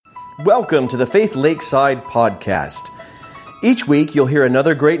Welcome to the Faith Lakeside Podcast. Each week you'll hear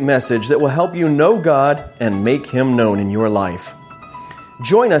another great message that will help you know God and make Him known in your life.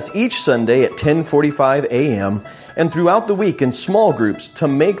 Join us each Sunday at 10:45 a.m. and throughout the week in small groups to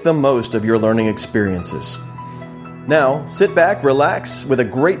make the most of your learning experiences. Now, sit back, relax with a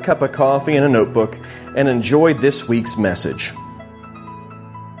great cup of coffee and a notebook, and enjoy this week's message.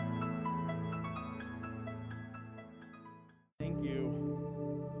 Thank you.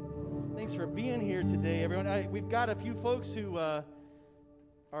 Thanks for being here today, everyone. We've got a few folks who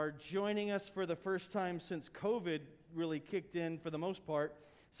are joining us for the first time since COVID really kicked in for the most part.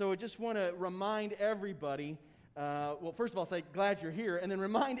 So I just want to remind everybody, well, first of all, say glad you're here, and then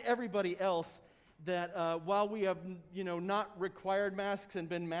remind everybody else that while we have, not required masks and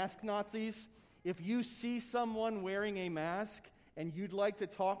been mask Nazis, if you see someone wearing a mask and you'd like to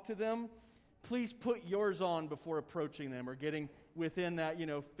talk to them, please put yours on before approaching them or getting within that,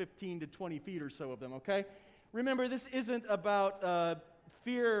 15 to 20 feet or so of them, okay? Remember, this isn't about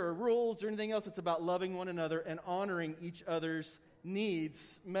fear or rules or anything else. It's about loving one another and honoring each other's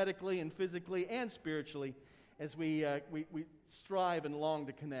needs medically and physically and spiritually as we strive and long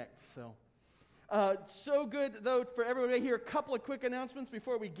to connect, So good, though, for everybody here. A couple of quick announcements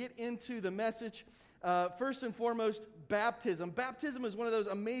before we get into the message. First and foremost, baptism. Baptism is one of those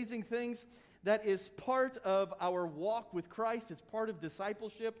amazing things that is part of our walk with Christ. It's part of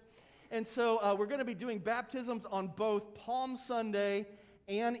discipleship. And so we're going to be doing baptisms on both Palm Sunday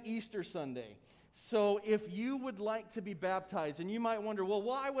and Easter Sunday. So if you would like to be baptized, and you might wonder, well,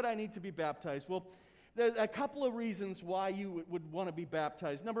 why would I need to be baptized? Well, there's a couple of reasons why you would want to be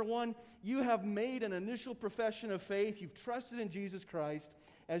baptized. Number one, you have made an initial profession of faith. You've trusted in Jesus Christ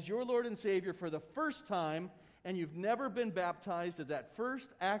as your Lord and Savior for the first time, and you've never been baptized as that first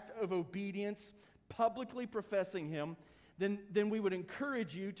act of obedience, publicly professing Him. Then we would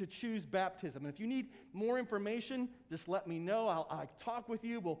encourage you to choose baptism. And if you need more information, just let me know. I'll talk with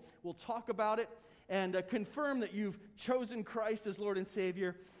you. We'll talk about it and confirm that you've chosen Christ as Lord and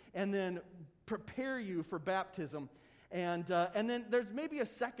Savior, and then prepare you for baptism. And then there's maybe a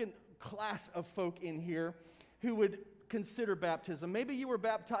second class of folk in here who would consider baptism. Maybe you were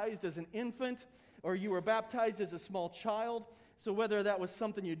baptized as an infant, or you were baptized as a small child. So whether that was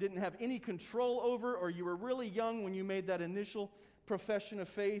something you didn't have any control over, or you were really young when you made that initial profession of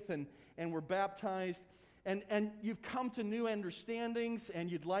faith and were baptized, and you've come to new understandings and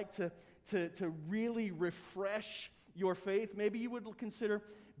you'd like to really refresh your faith, maybe you would consider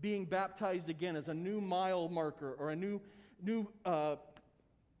being baptized again as a new mile marker or a new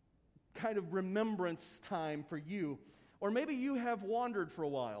kind of remembrance time for you. Or maybe you have wandered for a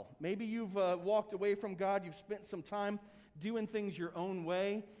while. Maybe you've walked away from God. You've spent some time doing things your own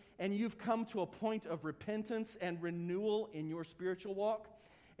way, and you've come to a point of repentance and renewal in your spiritual walk,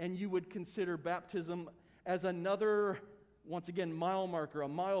 and you would consider baptism as another, once again, mile marker, a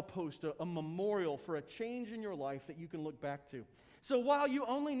milepost, a memorial for a change in your life that you can look back to. So while you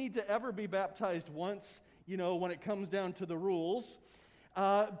only need to ever be baptized once, when it comes down to the rules,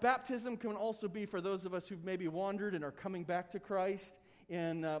 baptism can also be for those of us who've maybe wandered and are coming back to Christ,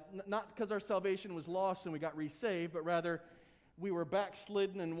 and not because our salvation was lost and we got resaved, but rather we were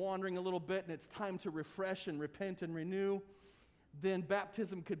backslidden and wandering a little bit, and it's time to refresh and repent and renew. Then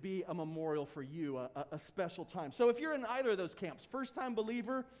baptism could be a memorial for you, a special time. So if you're in either of those camps, first-time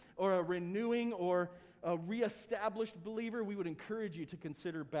believer or a renewing or a reestablished believer, we would encourage you to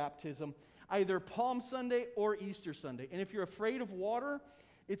consider baptism, either Palm Sunday or Easter Sunday. And if you're afraid of water,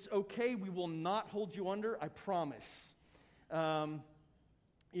 it's okay. We will not hold you under, I promise. And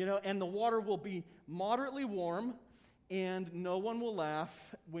the water will be moderately warm, and no one will laugh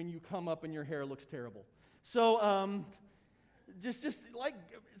when you come up and your hair looks terrible. So, just like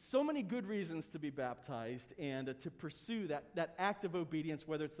so many good reasons to be baptized and to pursue that act of obedience,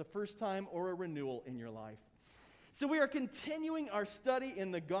 whether it's the first time or a renewal in your life. So we are continuing our study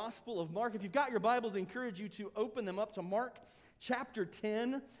in the Gospel of Mark. If you've got your Bibles, I encourage you to open them up to Mark chapter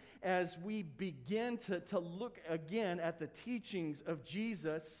 10 as we begin to look again at the teachings of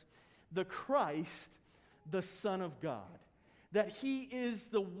Jesus, the Christ, the Son of God. That He is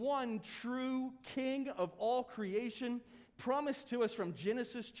the one true King of all creation, promised to us from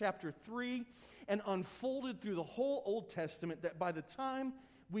Genesis chapter 3 and unfolded through the whole Old Testament, that by the time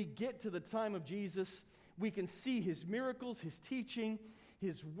we get to the time of Jesus, we can see His miracles, His teaching,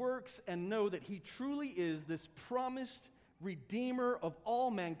 His works, and know that He truly is this promised Redeemer of all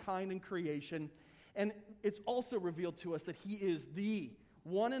mankind and creation. And it's also revealed to us that He is the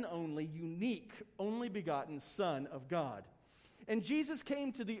one and only, unique, only begotten Son of God. And Jesus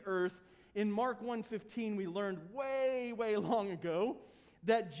came to the earth. In Mark 1:15, we learned way long ago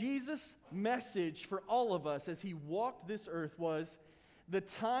that Jesus' message for all of us as he walked this earth was, the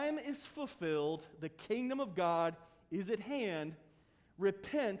time is fulfilled, the kingdom of God is at hand,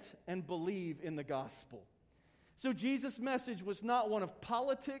 repent and believe in the gospel. So Jesus' message was not one of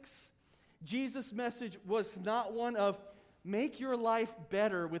politics. Jesus' message was not one of make your life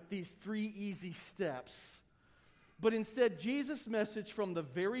better with these 3 easy steps. But instead, Jesus' message from the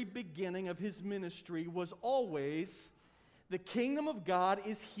very beginning of his ministry was always, the kingdom of God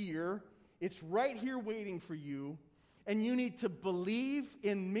is here. It's right here waiting for you. And you need to believe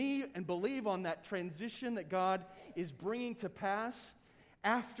in me and believe on that transition that God is bringing to pass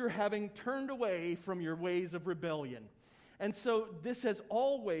after having turned away from your ways of rebellion. And so this has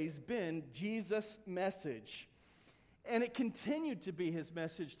always been Jesus' message. And it continued to be his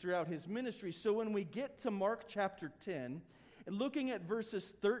message throughout his ministry. So when we get to Mark chapter 10, and looking at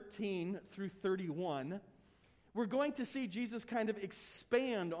verses 13 through 31, we're going to see Jesus kind of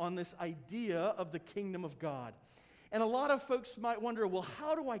expand on this idea of the kingdom of God. And a lot of folks might wonder, well,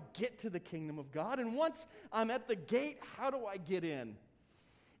 how do I get to the kingdom of God? And once I'm at the gate, how do I get in?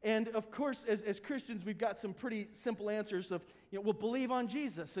 And of course, as Christians, we've got some pretty simple answers of, we'll believe on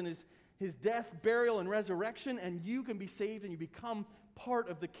Jesus and his death, burial, and resurrection, and you can be saved and you become part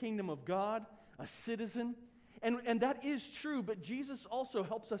of the kingdom of God, a citizen. And that is true, but Jesus also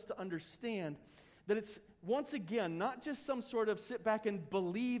helps us to understand that it's, once again, not just some sort of sit back and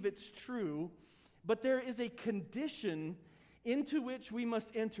believe it's true, but there is a condition into which we must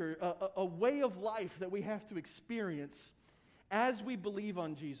enter, a way of life that we have to experience as we believe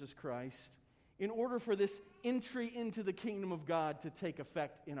on Jesus Christ in order for this entry into the kingdom of God to take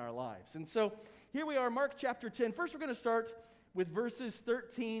effect in our lives. And so here we are, Mark chapter 10. First, we're going to start with verses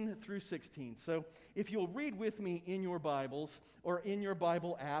 13 through 16. So if you'll read with me in your Bibles or in your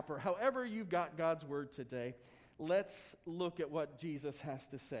Bible app or however you've got God's word today, let's look at what Jesus has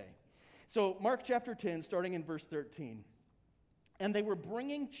to say. So Mark chapter 10, starting in verse 13. And they were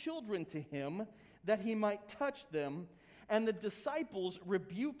bringing children to him that he might touch them, and the disciples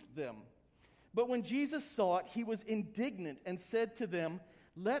rebuked them. But when Jesus saw it, he was indignant and said to them,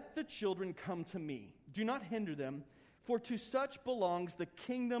 let the children come to me. Do not hinder them, for to such belongs the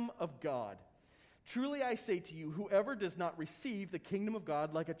kingdom of God. Truly I say to you, whoever does not receive the kingdom of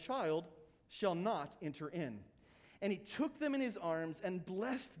God like a child shall not enter in. And he took them in his arms and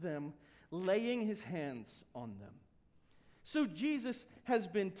blessed them, laying his hands on them. So Jesus has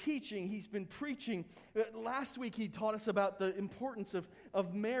been teaching, he's been preaching. Last week he taught us about the importance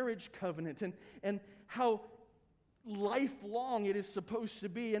of marriage covenant and how lifelong it is supposed to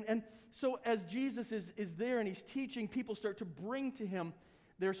be. And so as Jesus is there and he's teaching, people start to bring to him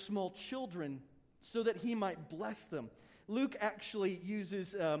their small children so that he might bless them. Luke actually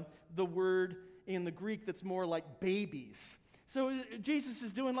uses the word in the Greek that's more like babies. So Jesus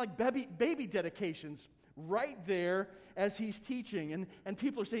is doing like baby dedications right there as he's teaching. And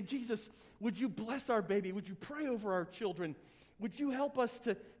people are saying, Jesus, would you bless our baby? Would you pray over our children? Would you help us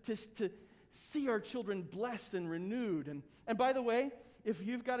to see our children blessed and renewed? And by the way, if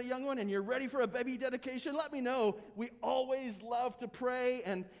you've got a young one and you're ready for a baby dedication, let me know. We always love to pray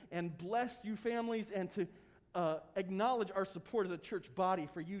and bless you families and to acknowledge our support as a church body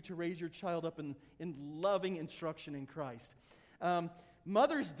for you to raise your child up in loving instruction in Christ.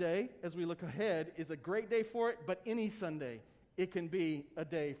 Mother's Day, as we look ahead, is a great day for it, but any Sunday, it can be a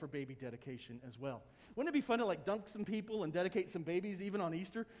day for baby dedication as well. Wouldn't it be fun to like dunk some people and dedicate some babies even on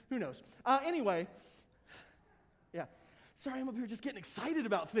Easter? Who knows? Anyway, yeah. Sorry, I'm up here just getting excited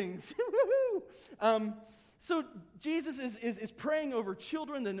about things. So Jesus is praying over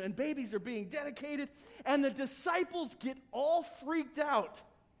children and babies are being dedicated, and the disciples get all freaked out.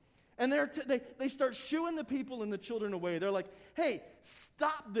 And they start shooing the people and the children away. They're like, hey,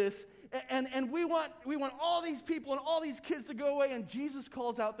 stop this. And we want all these people and all these kids to go away. And Jesus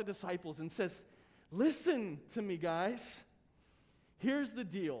calls out the disciples and says, listen to me, guys. Here's the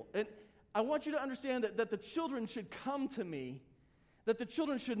deal. And I want you to understand that the children should come to me, that the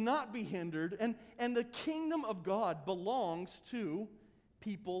children should not be hindered. And the kingdom of God belongs to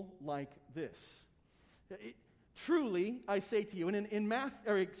people like this. Truly, I say to you, and in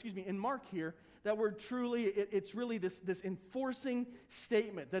Mark here, that word truly, it's really this enforcing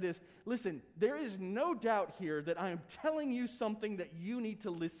statement that is, listen, there is no doubt here that I am telling you something that you need to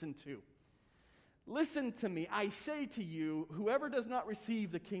listen to. Listen to me, I say to you, whoever does not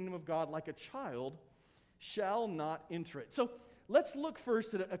receive the kingdom of God like a child shall not enter it. So let's look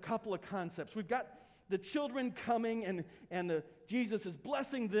first at a couple of concepts. We've got the children coming and Jesus is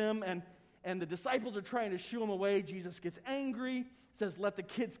blessing them and the disciples are trying to shoo him away. Jesus gets angry, says, let the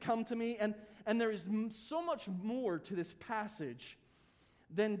kids come to me. And there is so much more to this passage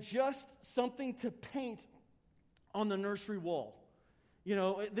than just something to paint on the nursery wall. You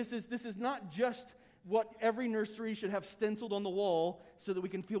know, this is not just what every nursery should have stenciled on the wall so that we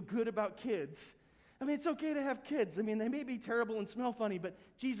can feel good about kids. I mean, it's okay to have kids. I mean, they may be terrible and smell funny, but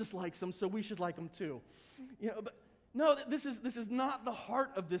Jesus likes them, so we should like them too. You know, but no, this is not the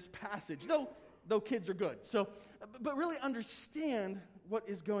heart of this passage, though kids are good. So, but really understand what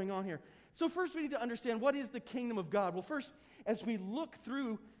is going on here. So first we need to understand, what is the kingdom of God? Well, first, as we look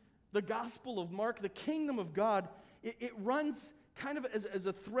through the Gospel of Mark, the kingdom of God, it runs kind of as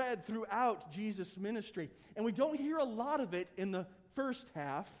a thread throughout Jesus' ministry. And we don't hear a lot of it in the first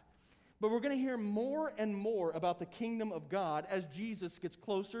half, but we're going to hear more and more about the kingdom of God as Jesus gets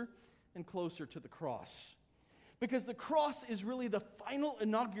closer and closer to the cross. Because the cross is really the final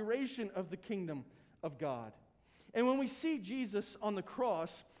inauguration of the kingdom of God. And when we see Jesus on the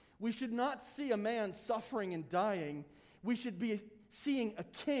cross, we should not see a man suffering and dying. We should be seeing a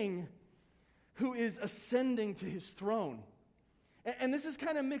king who is ascending to his throne. And this is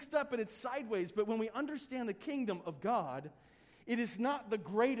kind of mixed up and it's sideways, but when we understand the kingdom of God, it is not the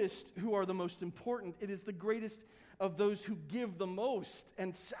greatest who are the most important. It is the greatest of those who give the most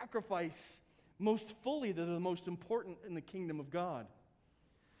and sacrifice most fully that are the most important in the kingdom of God.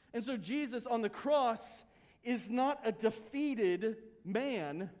 And so Jesus on the cross is not a defeated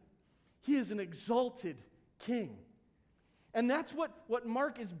man. He is an exalted king. And that's what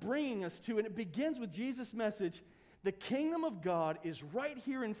Mark is bringing us to. And it begins with Jesus' message. The kingdom of God is right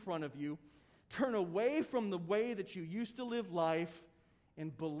here in front of you. Turn away from the way that you used to live life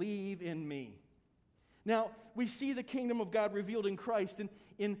and believe in me. Now, we see the kingdom of God revealed in Christ. And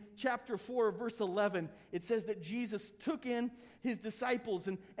in chapter 4, verse 11, it says that Jesus took in his disciples,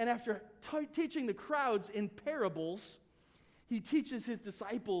 and after teaching the crowds in parables, he teaches his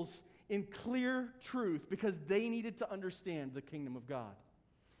disciples in clear truth because they needed to understand the kingdom of God.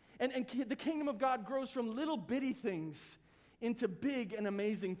 And the kingdom of God grows from little bitty things into big and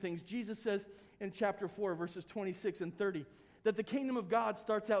amazing things. Jesus says in chapter 4, verses 26 and 30, that the kingdom of God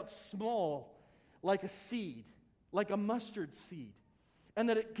starts out small, like a seed, like a mustard seed, and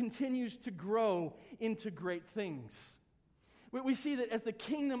that it continues to grow into great things. We see that as the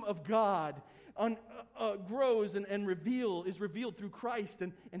kingdom of God grows and is revealed through Christ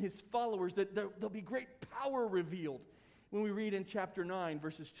and his followers, that there'll be great power revealed when we read in chapter 9,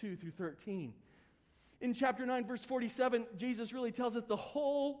 verses 2 through 13. In chapter 9, verse 47, Jesus really tells us the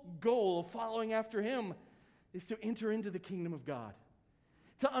whole goal of following after him is to enter into the kingdom of God,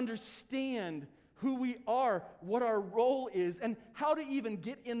 to understand who we are, what our role is, and how to even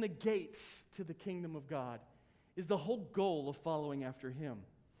get in the gates to the kingdom of God is the whole goal of following after him.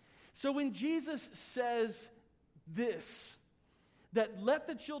 So when Jesus says this, that let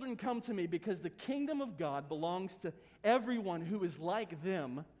the children come to me because the kingdom of God belongs to everyone who is like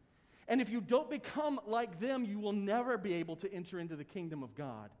them, and if you don't become like them, you will never be able to enter into the kingdom of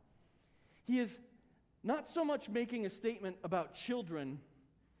God. He is not so much making a statement about children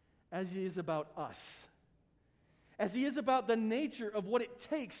as he is about us, as he is about the nature of what it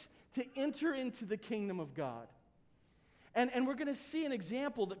takes to enter into the kingdom of God. And we're going to see an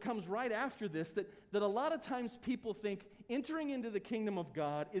example that comes right after this, that a lot of times people think entering into the kingdom of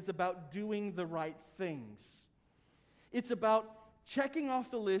God is about doing the right things. It's about checking off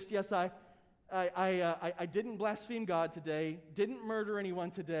the list. Yes, I didn't blaspheme God today, didn't murder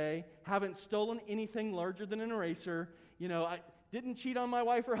anyone today, haven't stolen anything larger than an eraser, I didn't cheat on my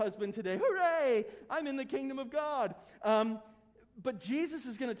wife or husband today. Hooray! I'm in the kingdom of God. But Jesus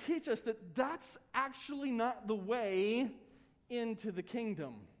is going to teach us that that's actually not the way into the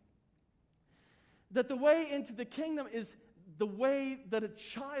kingdom. That the way into the kingdom is the way that a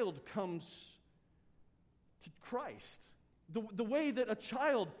child comes to Christ. The way that a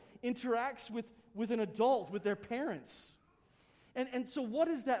child interacts with an adult, with their parents. And so what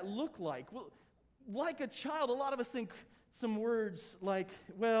does that look like? Well, like a child, a lot of us think some words like,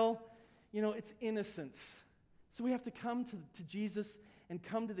 it's innocence. So we have to come to Jesus and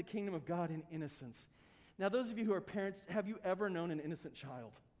come to the kingdom of God in innocence. Now, those of you who are parents, have you ever known an innocent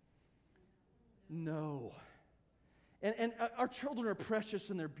child? No. And our children are precious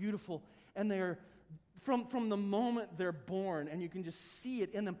and they're beautiful, and they are, from the moment they're born, and you can just see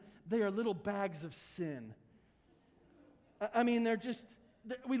it in them, they are little bags of sin. I mean,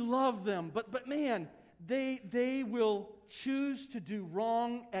 we love them, but man, they will choose to do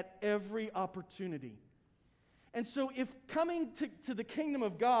wrong at every opportunity. And so if coming to the kingdom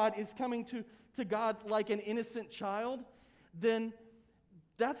of God is coming to God like an innocent child, then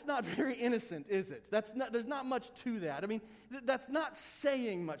that's not very innocent, is it? There's not much to that. I mean, that's not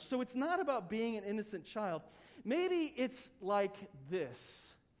saying much. So it's not about being an innocent child. Maybe it's like this.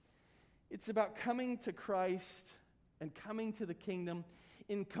 It's about coming to Christ and coming to the kingdom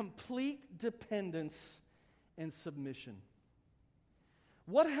in complete dependence and submission.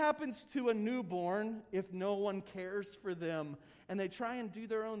 What happens to a newborn if no one cares for them and they try and do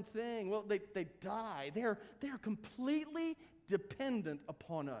their own thing? Well, they die. They are completely dependent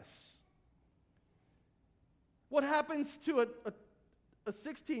upon us. What happens to a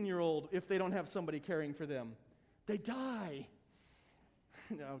 16-year-old if they don't have somebody caring for them? They die.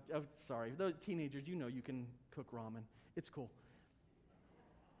 No, I'm sorry. Those teenagers, you know you can cook ramen. It's cool.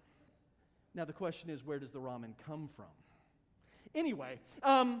 Now the question is, where does the ramen come from? Anyway,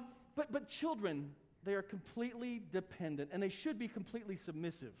 but children, they are completely dependent, and they should be completely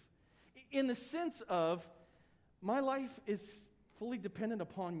submissive. In the sense of, my life is fully dependent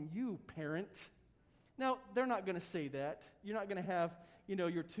upon you, parent. Now, they're not going to say that. You're not going to have,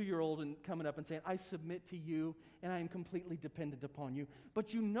 your 2-year-old and coming up and saying, I submit to you, and I am completely dependent upon you.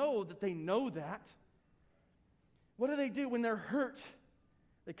 But you know that they know that. What do they do when they're hurt?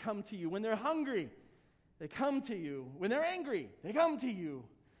 They come to you. When they're hungry, they come to you. When they're angry, they come to you.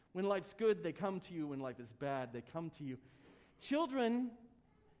 When life's good, they come to you. When life is bad, they come to you. Children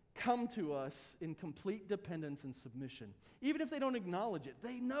come to us in complete dependence and submission. Even if they don't acknowledge it,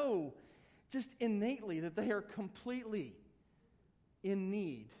 they know just innately that they are completely in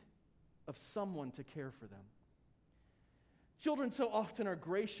need of someone to care for them. Children so often are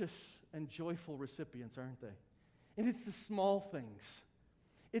gracious and joyful recipients, aren't they? And it's the small things.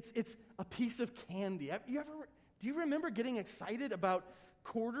 It's a piece of candy. Do you remember getting excited about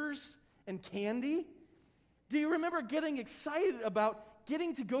quarters and candy? Do you remember getting excited about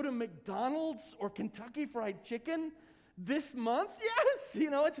getting to go to McDonald's or Kentucky Fried Chicken this month? Yes,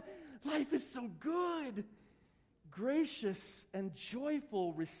 life is so good. Gracious and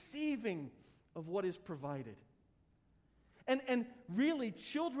joyful receiving of what is provided. And really,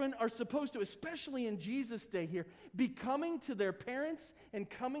 children are supposed to, especially in Jesus' day here, be coming to their parents and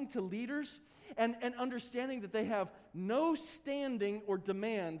coming to leaders and understanding that they have no standing or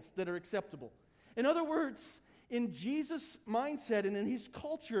demands that are acceptable. In other words, in Jesus' mindset and in his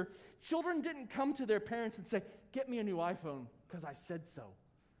culture, children didn't come to their parents and say, get me a new iPhone because I said so.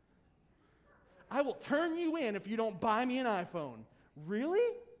 I will turn you in if you don't buy me an iPhone.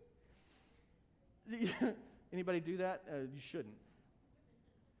 Really? Anybody do that? You shouldn't.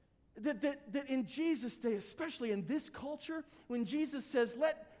 That in Jesus' day, especially in this culture, when Jesus says,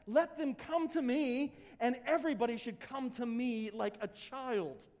 let them come to me, and everybody should come to me like a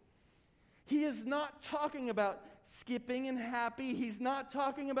child. He is not talking about skipping and happy. He's not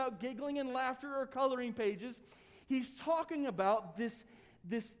talking about giggling and laughter or coloring pages. He's talking about this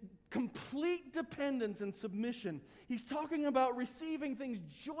complete dependence and submission. He's talking about receiving things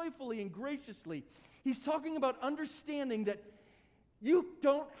joyfully and graciously. He's talking about understanding that you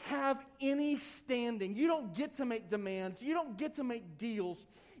don't have any standing. You don't get to make demands. You don't get to make deals.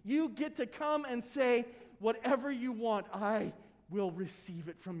 You get to come and say, whatever you want, I will receive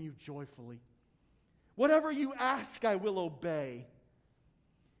it from you joyfully. Whatever you ask, I will obey.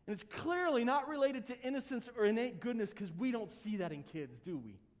 And it's clearly not related to innocence or innate goodness, because we don't see that in kids, do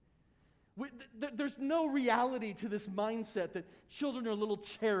we? There's no reality to this mindset that children are little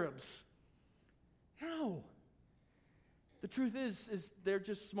cherubs. No. The truth is they're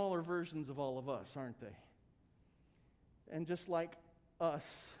just smaller versions of all of us, aren't they? And just like us,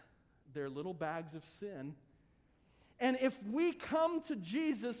 they're little bags of sin. And if we come to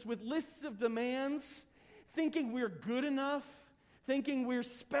Jesus with lists of demands, thinking we're good enough, thinking we're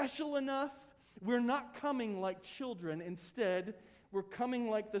special enough, we're not coming like children. Instead, we're coming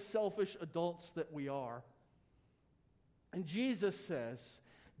like the selfish adults that we are. And Jesus says,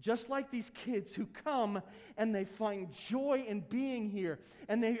 just like these kids who come and they find joy in being here,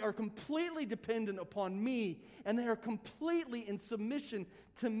 and they are completely dependent upon me, and they are completely in submission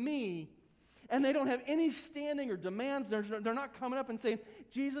to me, and they don't have any standing or demands. They're not coming up and saying,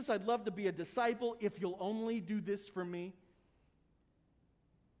 Jesus, I'd love to be a disciple if you'll only do this for me.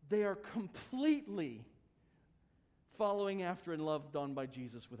 They are completely following after and loved on by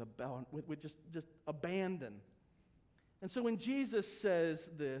Jesus with just abandon. And so when Jesus says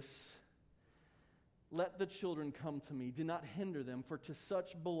this, let the children come to me, do not hinder them, for to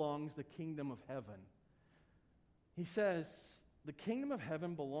such belongs the kingdom of heaven. He says, the kingdom of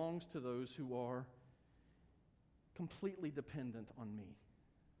heaven belongs to those who are completely dependent on me.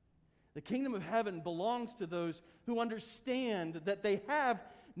 The kingdom of heaven belongs to those who understand that they have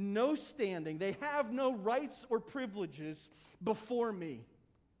no standing, they have no rights or privileges before me.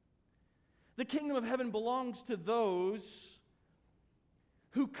 The kingdom of heaven belongs to those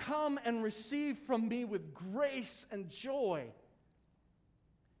who come and receive from me with grace and joy.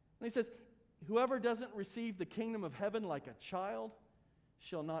 And he says, whoever doesn't receive the kingdom of heaven like a child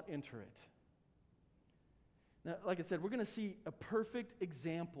shall not enter it. Now, like I said, we're going to see a perfect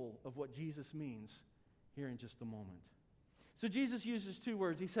example of what Jesus means here in just a moment. So Jesus uses two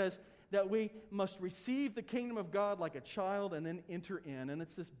words. He says that we must receive the kingdom of God like a child and then enter in. And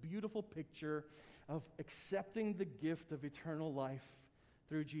it's this beautiful picture of accepting the gift of eternal life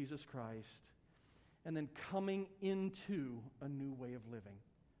through Jesus Christ and then coming into a new way of living.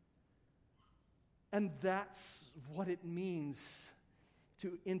 And that's what it means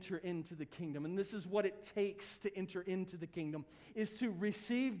to enter into the kingdom. And this is what it takes to enter into the kingdom, is to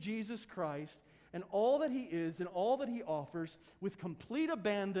receive Jesus Christ and all that He is and all that He offers with complete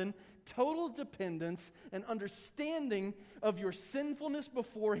abandon, total dependence, and understanding of your sinfulness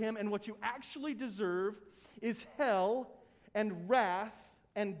before Him, and what you actually deserve is hell and wrath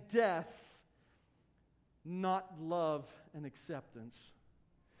and death, not love and acceptance.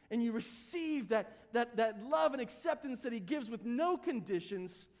 And you receive that love and acceptance that He gives with no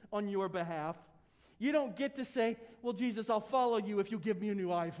conditions on your behalf. You don't get to say, well, Jesus, I'll follow you if you give me a new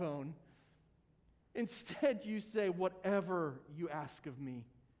iPhone. Instead, you say, whatever you ask of me,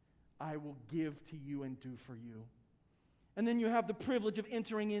 I will give to you and do for you. And then you have the privilege of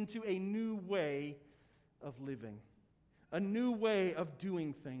entering into a new way of living, a new way of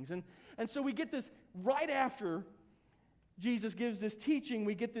doing things. And so we get this right after Jesus gives this teaching,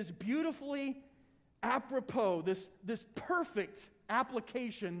 we get this beautifully apropos, this perfect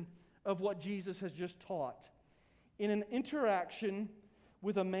application of what Jesus has just taught in an interaction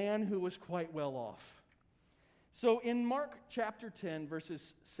with a man who was quite well off. So in Mark chapter 10,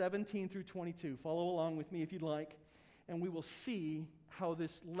 verses 17 through 22, follow along with me if you'd like, and we will see how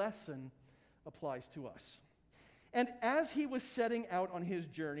this lesson applies to us. And as he was setting out on his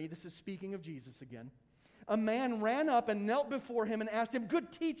journey, this is speaking of Jesus again, a man ran up and knelt before him and asked him,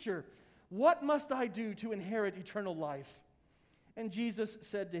 "Good teacher, what must I do to inherit eternal life?" And Jesus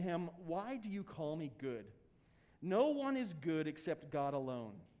said to him, "Why do you call me good? No one is good except God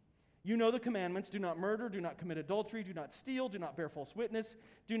alone. You know the commandments: do not murder, do not commit adultery, do not steal, do not bear false witness,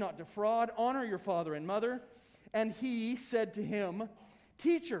 do not defraud, honor your father and mother." And he said to him,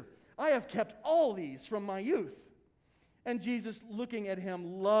 "Teacher, I have kept all these from my youth." And Jesus, looking at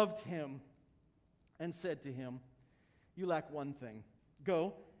him, loved him and said to him, "You lack one thing.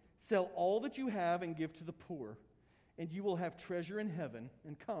 Go, sell all that you have and give to the poor, and you will have treasure in heaven,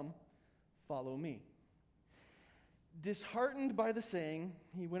 and come, follow me." Disheartened by the saying,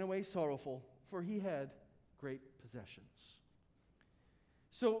 he went away sorrowful, for he had great possessions.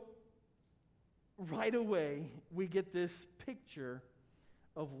 So, right away, we get this picture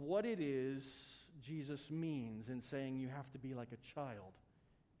of what it is Jesus means in saying you have to be like a child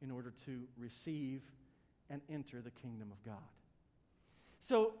in order to receive and enter the kingdom of God.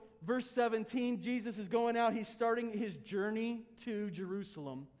 So, verse 17, Jesus is going out. He's starting his journey to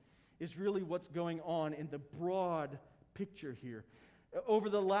Jerusalem, is really what's going on in the broad picture here. Over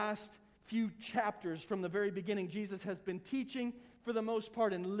the last few chapters, from the very beginning, Jesus has been teaching for the most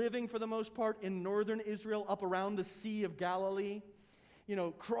part and living for the most part in northern Israel, up around the Sea of Galilee,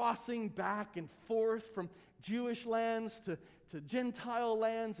 crossing back and forth from Jewish lands to Gentile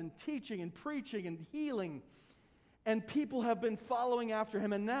lands, and teaching and preaching and healing. And people have been following after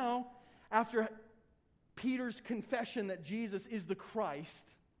him. And now, after Peter's confession that Jesus is the Christ,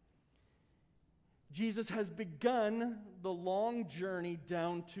 Jesus has begun the long journey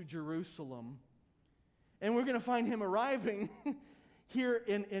down to Jerusalem. And we're going to find him arriving here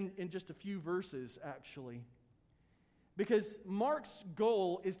in just a few verses, actually. Because Mark's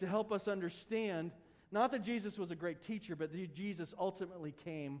goal is to help us understand not that Jesus was a great teacher, but that Jesus ultimately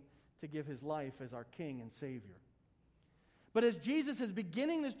came to give his life as our King and Savior. But as Jesus is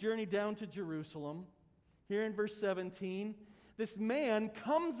beginning this journey down to Jerusalem, here in verse 17, this man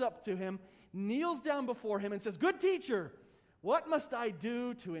comes up to him, kneels down before him, and says, "Good teacher, what must I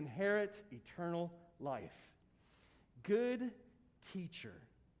do to inherit eternal life?" Good teacher.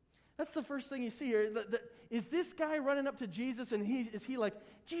 That's the first thing you see here. Is this guy running up to Jesus, and is he like,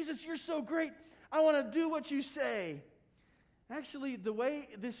 "Jesus, you're so great, I want to do what you say"? Actually, the way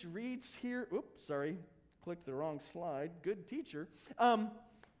this reads here, clicked the wrong slide. Good teacher.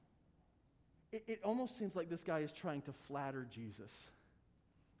 It almost seems like this guy is trying to flatter Jesus.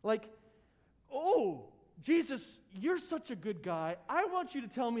 Like, "Oh, Jesus, you're such a good guy. I want you to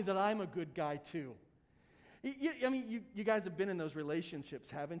tell me that I'm a good guy too." You guys have been in those relationships,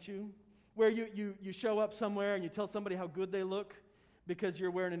 haven't you? Where you show up somewhere and you tell somebody how good they look because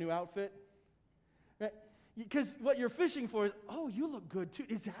you're wearing a new outfit. Right? Because what you're fishing for is, oh, you look good too.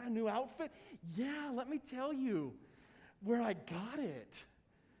 Is that a new outfit? Yeah, let me tell you where I got it.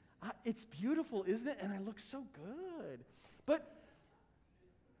 It's beautiful, isn't it? And I look so good. But,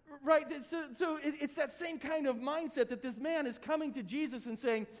 right, so it's that same kind of mindset that this man is coming to Jesus and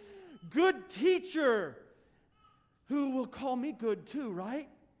saying, good teacher, who will call me good too, right?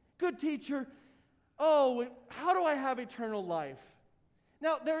 Good teacher. Oh, how do I have eternal life?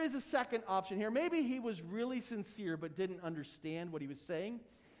 Now, there is a second option here. Maybe he was really sincere but didn't understand what he was saying.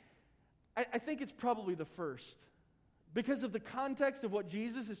 I think it's probably the first. Because of the context of what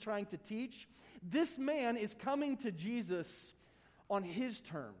Jesus is trying to teach, this man is coming to Jesus on his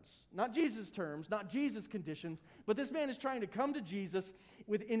terms. Not Jesus' terms, not Jesus' conditions, but this man is trying to come to Jesus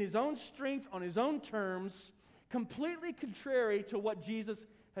within his own strength, on his own terms, completely contrary to what Jesus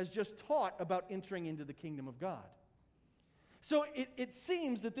has just taught about entering into the kingdom of God. So it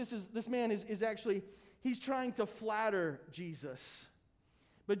seems that this man is actually, he's trying to flatter Jesus.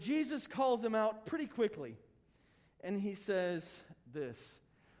 But Jesus calls him out pretty quickly. And he says this,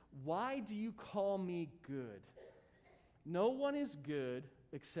 why do you call me good? No one is good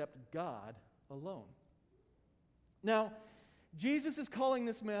except God alone. Now, Jesus is calling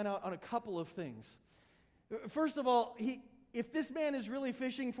this man out on a couple of things. First of all, if this man is really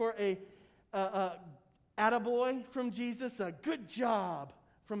fishing for a attaboy from Jesus, a good job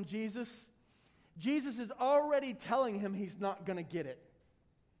from Jesus, Jesus is already telling him he's not going to get it.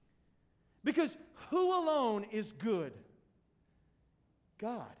 Because who alone is good?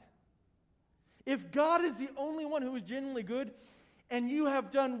 God. If God is the only one who is genuinely good, and you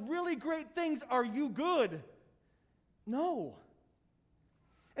have done really great things, are you good? No.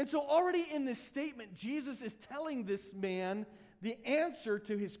 And so already in this statement, Jesus is telling this man the answer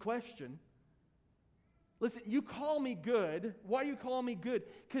to his question. Listen, you call me good. Why do you call me good?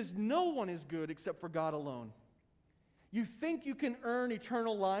 Because no one is good except for God alone. You think you can earn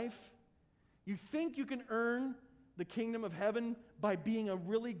eternal life? You think you can earn the kingdom of heaven by being a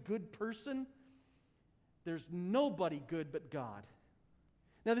really good person? There's nobody good but God.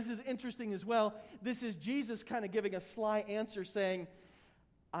 Now, this is interesting as well. This is Jesus kind of giving a sly answer saying,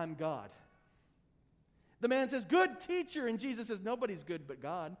 I'm God. The man says, good teacher. And Jesus says, nobody's good but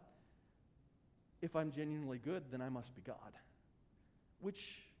God. If I'm genuinely good, then I must be God. Which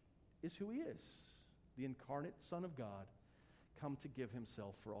is who he is. The incarnate Son of God, come to give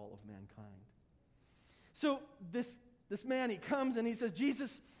himself for all of mankind. So this man, he comes and he says,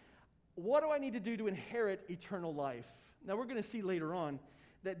 Jesus, what do I need to do to inherit eternal life? Now we're going to see later on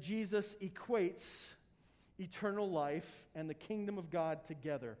that Jesus equates eternal life and the kingdom of God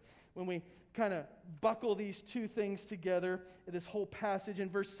together. When we kind of buckle these two things together, this whole passage in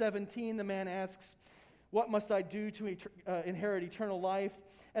verse 17, the man asks, what must I do to inherit eternal life?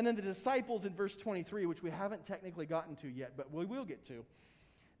 And then the disciples in verse 23, which we haven't technically gotten to yet, but we will get to,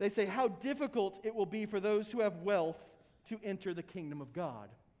 they say how difficult it will be for those who have wealth to enter the kingdom of God.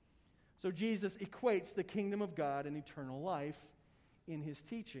 So Jesus equates the kingdom of God and eternal life in his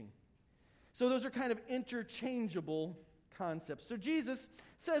teaching. So those are kind of interchangeable concepts. So Jesus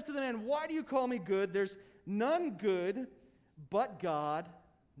says to the man, why do you call me good? There's none good but God.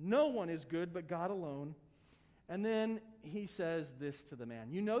 No one is good but God alone. And then he says this to the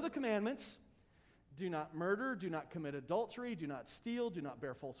man. You know the commandments. Do not murder, do not commit adultery, do not steal, do not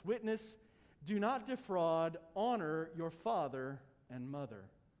bear false witness, do not defraud, honor your father and mother.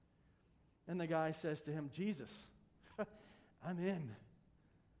 And the guy says to him, Jesus, I'm in.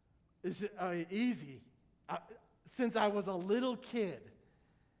 Is it easy? Since I was a little kid,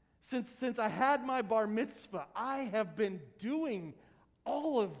 since I had my bar mitzvah, I have been doing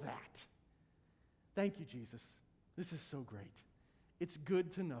all of that. Thank you, Jesus. This is so great. It's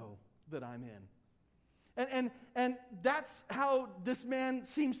good to know that I'm in. And that's how this man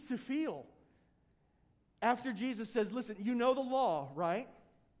seems to feel. After Jesus says, listen, you know the law, right?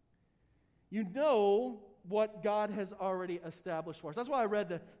 You know what God has already established for us. That's why I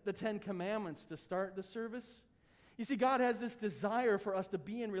read the Ten Commandments to start the service. You see, God has this desire for us to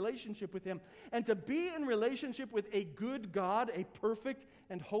be in relationship with him. And to be in relationship with a good God, a perfect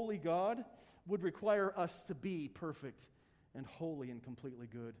and holy God, would require us to be perfect and holy and completely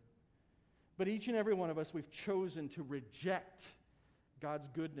good. But each and every one of us, we've chosen to reject God's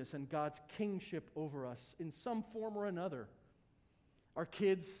goodness and God's kingship over us in some form or another. Our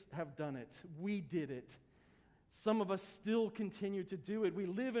kids have done it. We did it. Some of us still continue to do it. We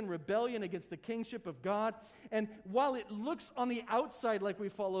live in rebellion against the kingship of God. And while it looks on the outside like we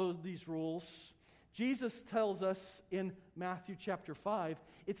follow these rules, Jesus tells us in Matthew chapter 5,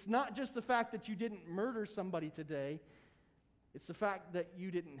 it's not just the fact that you didn't murder somebody today, it's the fact that you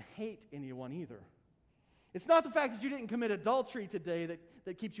didn't hate anyone either. It's not the fact that you didn't commit adultery today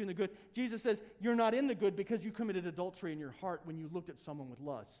that keeps you in the good. Jesus says you're not in the good because you committed adultery in your heart when you looked at someone with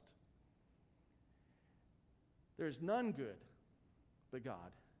lust. There's none good but God.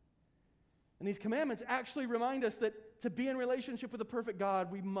 And these commandments actually remind us that to be in relationship with a perfect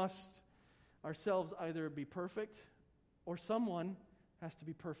God, we must ourselves either be perfect or someone has to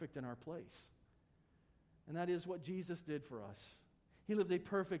be perfect in our place. And that is what Jesus did for us. He lived a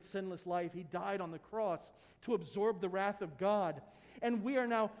perfect, sinless life. He died on the cross to absorb the wrath of God. And we are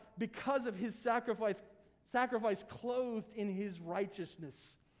now, because of his sacrifice clothed in his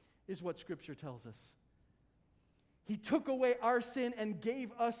righteousness, is what Scripture tells us. He took away our sin and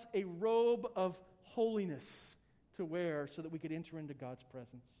gave us a robe of holiness to wear so that we could enter into God's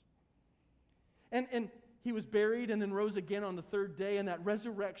presence. And he was buried and then rose again on the third day, and that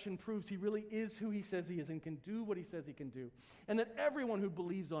resurrection proves he really is who he says he is and can do what he says he can do. And that everyone who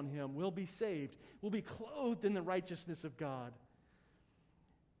believes on him will be saved, will be clothed in the righteousness of God,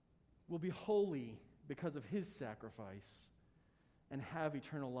 will be holy because of his sacrifice, and have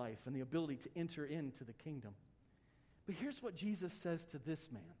eternal life and the ability to enter into the kingdom. But here's what Jesus says to this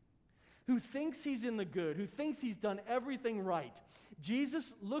man, who thinks he's in the good, who thinks he's done everything right.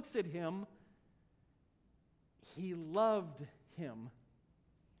 Jesus looks at him. He loved him.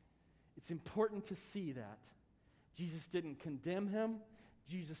 It's important to see that. Jesus didn't condemn him.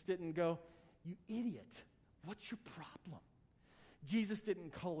 Jesus didn't go, "You idiot, what's your problem?" Jesus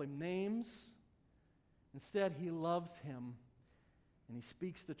didn't call him names. Instead, he loves him, and he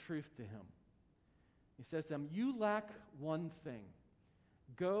speaks the truth to him. He says to him, "You lack one thing.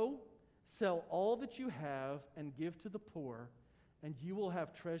 Go, sell all that you have and give to the poor, and you will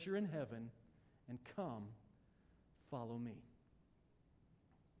have treasure in heaven, and come, follow me."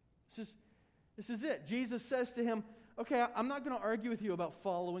 This is it. Jesus says to him, okay, I'm not going to argue with you about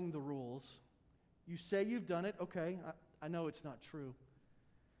following the rules. You say you've done it. Okay, I know it's not true.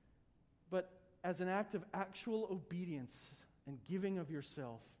 But as an act of actual obedience and giving of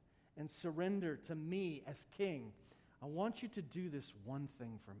yourself and surrender to me as king, I want you to do this one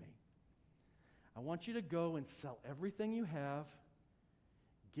thing for me. I want you to go and sell everything you have,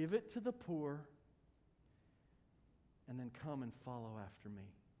 give it to the poor, and then come and follow after me.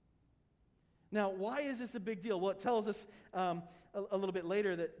 Now, why is this a big deal? Well, it tells us a little bit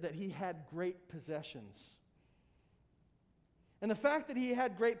later that he had great possessions. And the fact that he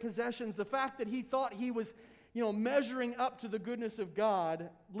had great possessions, the fact that he thought he was, measuring up to the goodness of God,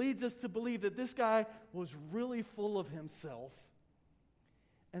 leads us to believe that this guy was really full of himself,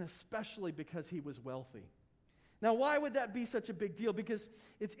 and especially because he was wealthy. Now, why would that be such a big deal? Because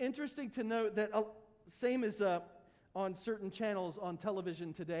it's interesting to note that same as on certain channels on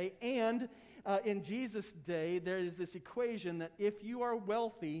television today, and in Jesus' day, there is this equation that if you are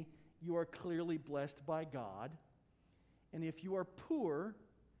wealthy, you are clearly blessed by God, and if you are poor,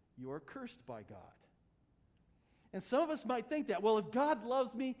 you are cursed by God. And some of us might think that, well, if God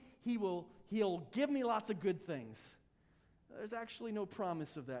loves me, He'll give me lots of good things. There's actually no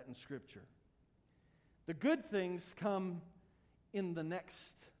promise of that in Scripture. The good things come in the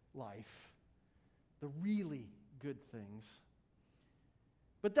next life, the really good things.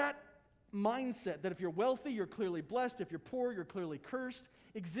 But that mindset that if you're wealthy, you're clearly blessed, if you're poor, you're clearly cursed,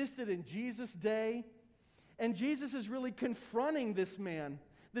 existed in Jesus' day. And Jesus is really confronting this man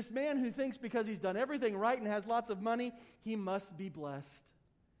who thinks because he's done everything right and has lots of money, he must be blessed.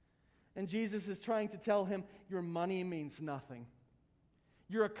 And Jesus is trying to tell him, your money means nothing.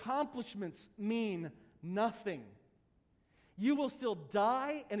 Your accomplishments mean nothing. You will still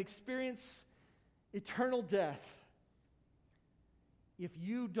die and experience eternal death if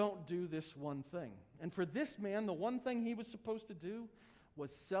you don't do this one thing. And for this man, the one thing he was supposed to do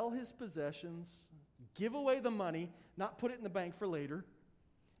was sell his possessions, give away the money, not put it in the bank for later,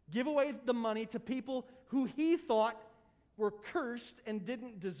 give away the money to people who he thought were cursed and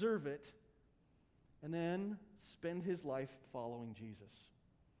didn't deserve it, and then spend his life following Jesus.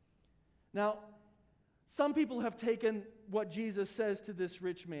 Now, some people have taken what Jesus says to this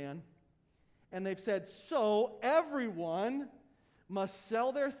rich man, and they've said, so everyone must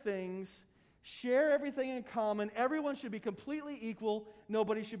sell their things, share everything in common, everyone should be completely equal,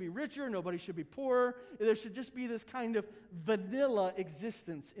 nobody should be richer, nobody should be poorer, there should just be this kind of vanilla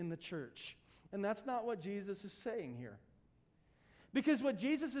existence in the church. And that's not what Jesus is saying here. Because what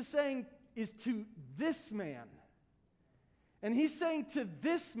Jesus is saying is to this man, and he's saying to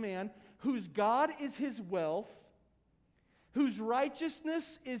this man whose God is his wealth, whose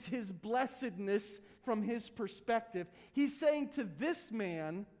righteousness is his blessedness from his perspective, he's saying to this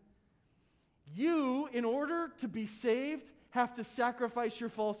man, you, in order to be saved, have to sacrifice your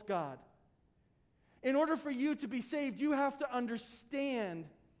false god. In order for you to be saved, you have to understand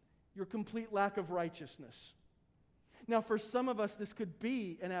your complete lack of righteousness. Now, for some of us, this could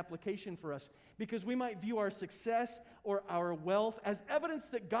be an application for us because we might view our success or our wealth as evidence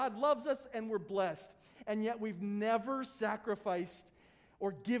that God loves us and we're blessed, and yet we've never sacrificed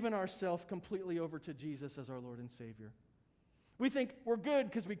or given ourselves completely over to Jesus as our Lord and Savior. We think we're good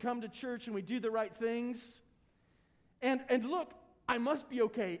because we come to church and we do the right things. And look, I must be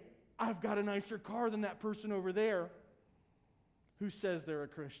okay. I've got a nicer car than that person over there who says they're a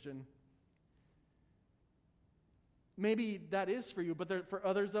Christian. Maybe that is for you, but for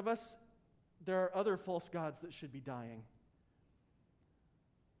others of us, there are other false gods that should be dying.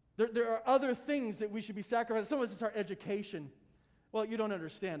 There are other things that we should be sacrificing. Some of us, it's our education. Well, you don't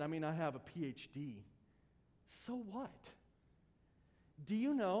understand. I mean, I have a PhD. So what? Do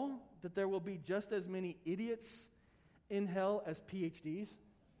you know that there will be just as many idiots in hell as PhDs?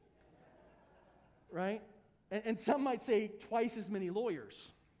 Right? And some might say twice as many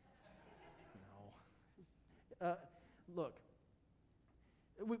lawyers. No. Look,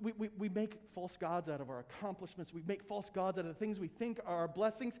 we make false gods out of our accomplishments. We make false gods out of the things we think are our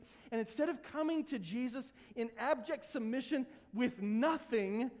blessings. And instead of coming to Jesus in abject submission with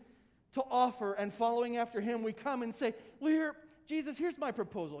nothing to offer and following after Him, we come and say, well, here, Jesus, here's my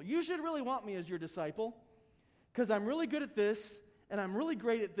proposal. You should really want me as your disciple because I'm really good at this and I'm really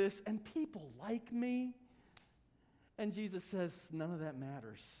great at this and people like me. And Jesus says, none of that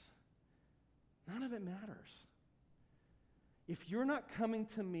matters. None of it matters. If you're not coming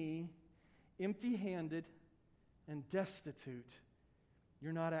to me empty-handed and destitute,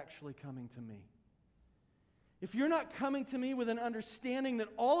 you're not actually coming to me. If you're not coming to me with an understanding that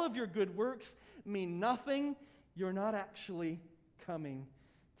all of your good works mean nothing, you're not actually coming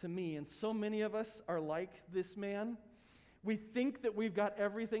to me. And so many of us are like this man. We think that we've got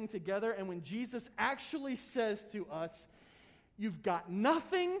everything together, and when Jesus actually says to us, you've got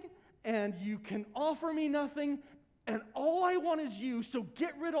nothing, and you can offer me nothing, and all I want is you, so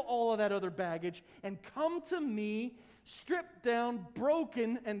get rid of all of that other baggage and come to me, stripped down,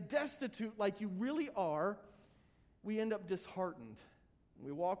 broken, and destitute like you really are, we end up disheartened.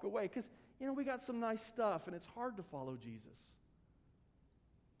 We walk away because, we got some nice stuff, and it's hard to follow Jesus.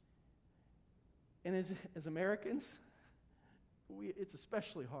 And as Americans, it's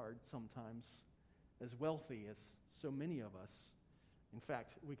especially hard sometimes, as wealthy as so many of us. In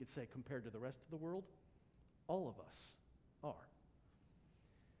fact, we could say compared to the rest of the world, all of us are.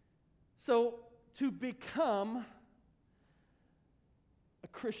 So, to become a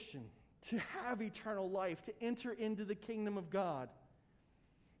Christian, to have eternal life, to enter into the kingdom of God,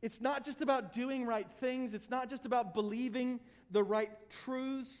 it's not just about doing right things. It's not just about believing the right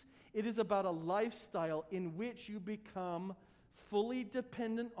truths. It is about a lifestyle in which you become fully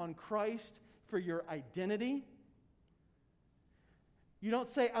dependent on Christ for your identity. You don't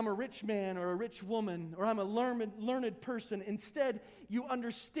say, I'm a rich man or a rich woman or I'm a learned person. Instead, you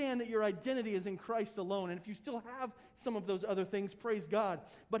understand that your identity is in Christ alone. And if you still have some of those other things, praise God.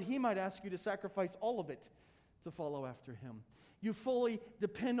 But He might ask you to sacrifice all of it to follow after Him. You fully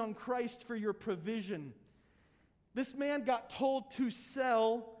depend on Christ for your provision. This man got told to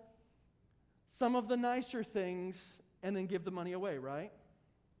sell some of the nicer things and then give the money away, right?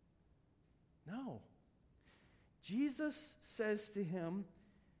 No. Jesus says to him,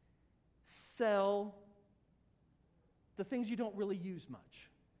 sell the things you don't really use much.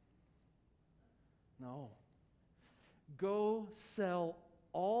 No. Go sell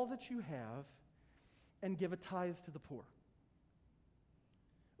all that you have and give a tithe to the poor.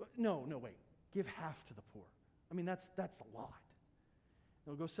 No, wait. Give half to the poor. I mean, that's a lot.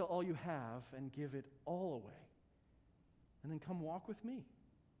 No, go sell all you have and give it all away. And then come walk with me.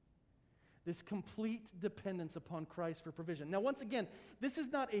 This complete dependence upon Christ for provision. Now, once again, this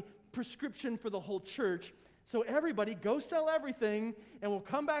is not a prescription for the whole church. So everybody, go sell everything, and we'll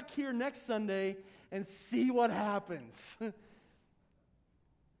come back here next Sunday and see what happens.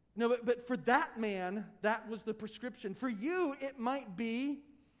 No, but for that man, that was the prescription. For you, it might be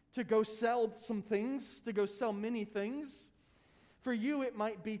to go sell some things, to go sell many things. For you, it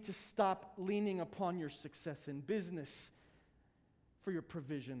might be to stop leaning upon your success in business for your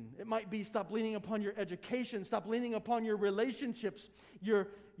provision. It might be stop leaning upon your education, stop leaning upon your relationships, your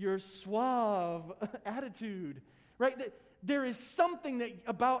suave attitude, right? There is something that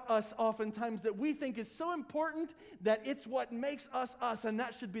about us oftentimes that we think is so important that it's what makes us us, and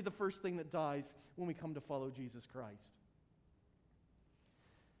that should be the first thing that dies when we come to follow Jesus Christ.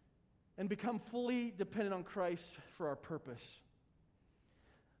 And become fully dependent on Christ for our purpose.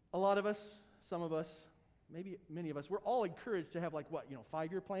 A lot of us, some of us, maybe many of us, we're all encouraged to have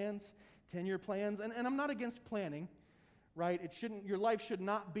 5-year plans, 10-year plans. And I'm not against planning, right? Your life should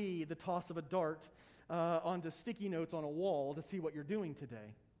not be the toss of a dart onto sticky notes on a wall to see what you're doing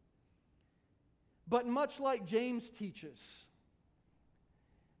today. But much like James teaches,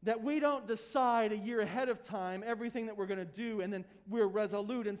 that we don't decide a year ahead of time everything that we're going to do, and then we're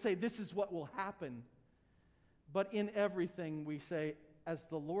resolute and say, this is what will happen. But in everything, we say, as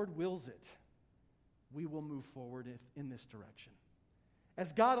the Lord wills it, we will move forward in this direction.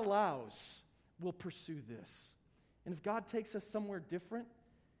 As God allows, we'll pursue this. And if God takes us somewhere different,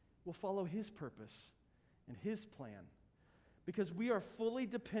 we'll follow His purpose and His plan. Because we are fully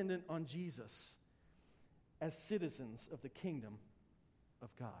dependent on Jesus as citizens of the kingdom of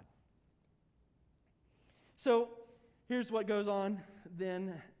God. So, here's what goes on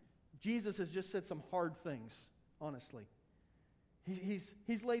then. Jesus has just said some hard things, honestly.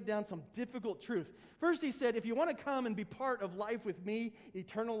 He's laid down some difficult truth. First, he said, if you want to come and be part of life with me,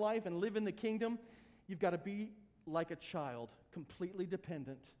 eternal life, and live in the kingdom, you've got to be like a child, completely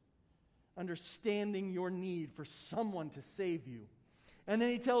dependent, understanding your need for someone to save you. And then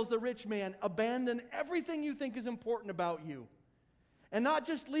he tells the rich man, abandon everything you think is important about you. And not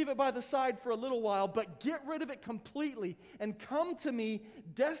just leave it by the side for a little while, but get rid of it completely and come to me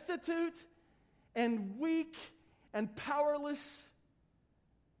destitute and weak and powerless.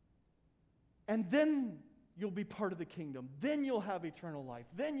 And then you'll be part of the kingdom. Then you'll have eternal life.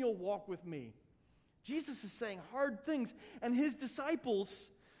 Then you'll walk with me. Jesus is saying hard things, and his disciples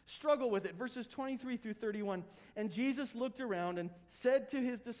struggle with it. Verses 23 through 31. And Jesus looked around and said to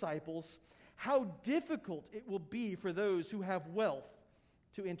his disciples, how difficult it will be for those who have wealth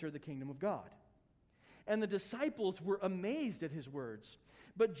to enter the kingdom of God. And the disciples were amazed at his words.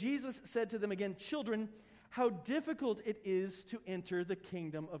 But Jesus said to them again, children, how difficult it is to enter the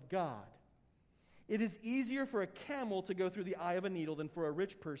kingdom of God. It is easier for a camel to go through the eye of a needle than for a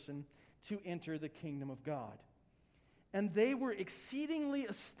rich person to enter the kingdom of God. And they were exceedingly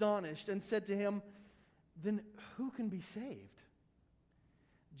astonished and said to him, then who can be saved?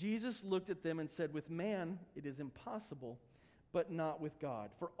 Jesus looked at them and said, with man it is impossible, but not with God.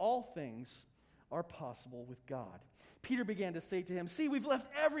 For all things are possible with God. Peter began to say to him, see, we've left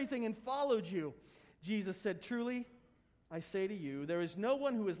everything and followed you. Jesus said, truly, I say to you, there is no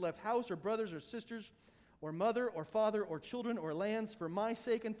one who has left house or brothers or sisters or mother or father or children or lands for my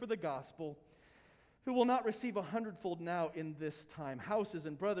sake and for the gospel, who will not receive 100-fold now in this time, houses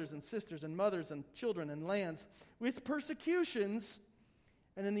and brothers and sisters and mothers and children and lands, with persecutions,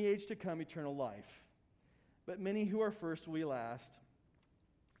 and in the age to come eternal life. But many who are first will be last,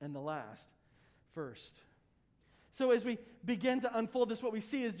 and the last first. So as we begin to unfold this, what we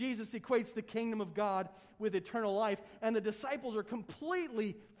see is Jesus equates the kingdom of God with eternal life, and the disciples are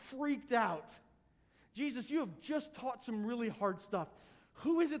completely freaked out. Jesus, you have just taught some really hard stuff.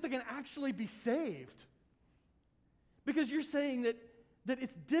 Who is it that can actually be saved? Because you're saying that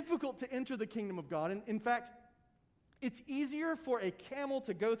it's difficult to enter the kingdom of God. And in fact, it's easier for a camel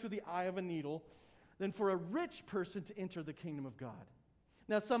to go through the eye of a needle than for a rich person to enter the kingdom of God.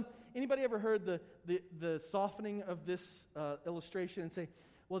 Now, anybody ever heard the softening of this illustration and say,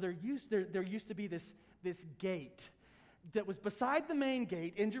 well, there used to be this gate that was beside the main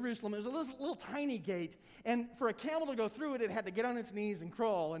gate in Jerusalem. It was a little tiny gate, and for a camel to go through it, it had to get on its knees and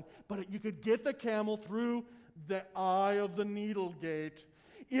crawl. But you could get the camel through the eye of the needle gate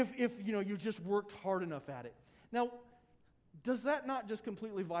if you just worked hard enough at it. Now, does that not just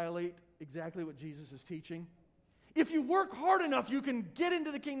completely violate exactly what Jesus is teaching? If you work hard enough, you can get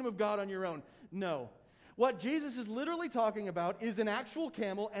into the kingdom of God on your own. No. What Jesus is literally talking about is an actual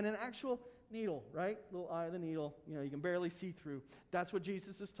camel and an actual needle, right? Little eye of the needle. You can barely see through. That's what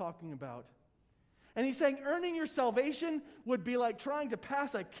Jesus is talking about. And he's saying earning your salvation would be like trying to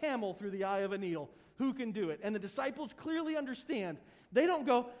pass a camel through the eye of a needle. Who can do it? And the disciples clearly understand. They don't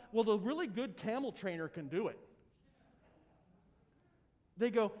go, well, the really good camel trainer can do it. They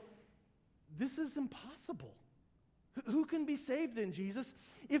go, this is impossible. Who can be saved then, Jesus?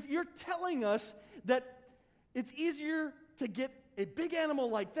 If you're telling us that it's easier to get a big animal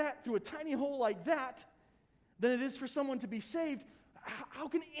like that through a tiny hole like that than it is for someone to be saved, how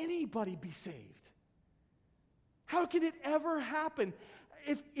can anybody be saved? How can it ever happen?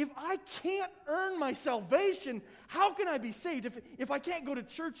 If I can't earn my salvation, how can I be saved? If I can't go to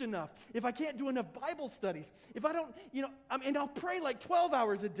church enough, if I can't do enough Bible studies, if I don't, and I'll pray like 12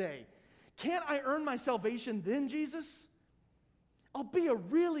 hours a day, can't I earn my salvation then, Jesus? I'll be a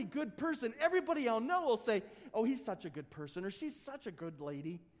really good person. Everybody I'll know will say, oh, he's such a good person, or she's such a good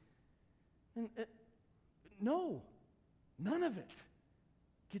lady. And no, none of it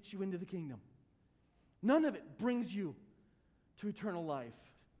gets you into the kingdom. None of it brings you to eternal life.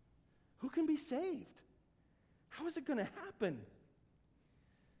 Who can be saved? How is it going to happen?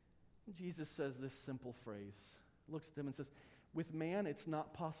 Jesus says this simple phrase, looks at them and says, with man it's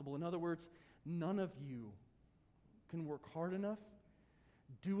not possible. In other words, none of you can work hard enough,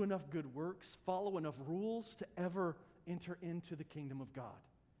 do enough good works, follow enough rules to ever enter into the kingdom of God.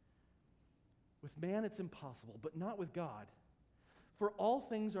 With man it's impossible, but not with God. For all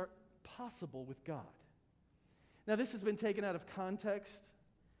things are possible with God. Now this has been taken out of context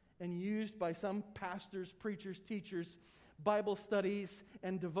and used by some pastors, preachers, teachers, Bible studies,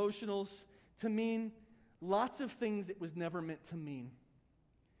 and devotionals to mean lots of things it was never meant to mean.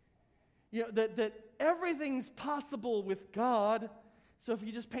 You know, that everything's possible with God. So if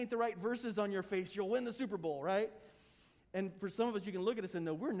you just paint the right verses on your face, you'll win the Super Bowl, right? And for some of us, you can look at us and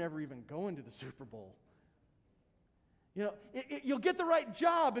know we're never even going to the Super Bowl. You know, you'll get the right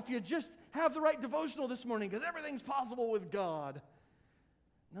job if you just have the right devotional this morning because everything's possible with God.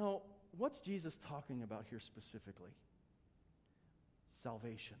 No, what's Jesus talking about here specifically?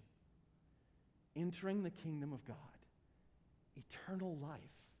 Salvation. Entering the kingdom of God. Eternal life.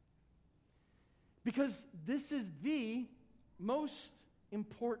 Because this is the most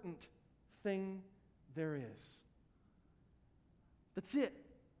important thing there is. That's it.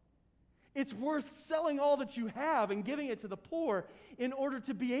 It's worth selling all that you have and giving it to the poor in order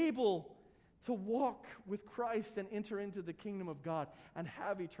to be able to walk with Christ and enter into the kingdom of God and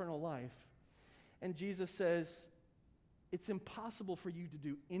have eternal life. And Jesus says, it's impossible for you to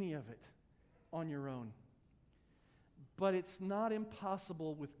do any of it on your own. But it's not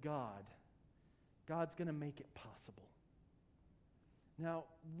impossible with God. God's going to make it possible. Now,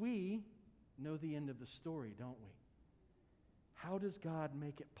 we know the end of the story, don't we? How does God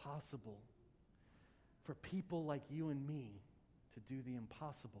make it possible for people like you and me to do the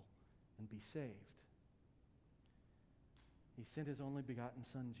impossible and be saved? He sent His only begotten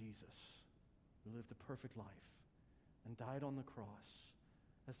Son, Jesus, who lived a perfect life and died on the cross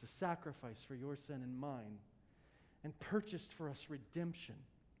as the sacrifice for your sin and mine, and purchased for us redemption,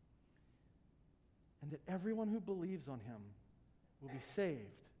 and that everyone who believes on Him will be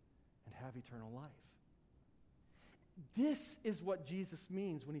saved and have eternal life. This is what Jesus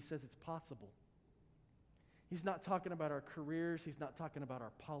means when He says it's possible. He's not talking about our careers. He's not talking about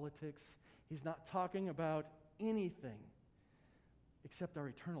our politics. He's not talking about anything except our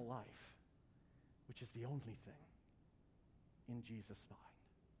eternal life, which is the only thing in Jesus' mind.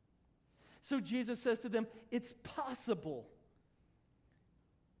 So Jesus says to them, it's possible.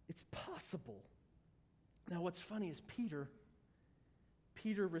 It's possible. Now what's funny is Peter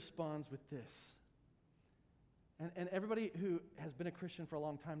responds with this. And everybody who has been a Christian for a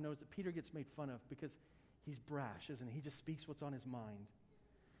long time knows that Peter gets made fun of because he's brash, isn't he? He just speaks what's on his mind.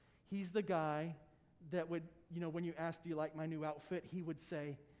 He's the guy that would, when you ask, do you like my new outfit? He would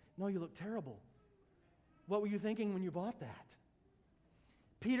say, no, you look terrible. What were you thinking when you bought that?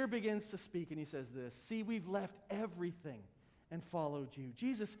 Peter begins to speak and he says this, see, we've left everything and followed you.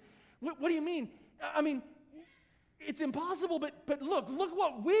 Jesus, what do you mean? I mean, it's impossible, but look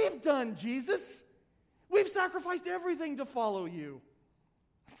what we've done, Jesus. We've sacrificed everything to follow you.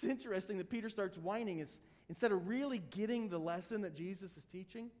 It's interesting that Peter starts whining. Instead of really getting the lesson that Jesus is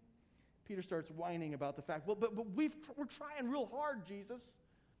teaching, Peter starts whining about the fact, but we're trying real hard, Jesus.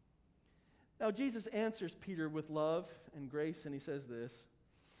 Now, Jesus answers Peter with love and grace, and he says this,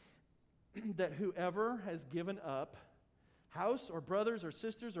 that whoever has given up house or brothers or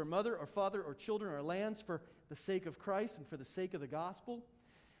sisters or mother or father or children or lands for the sake of Christ and for the sake of the gospel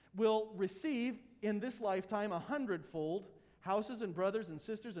will receive in this lifetime 100-fold houses and brothers and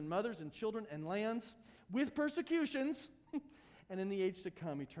sisters and mothers and children and lands with persecutions and in the age to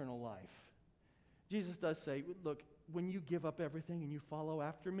come eternal life. Jesus does say, look, when you give up everything and you follow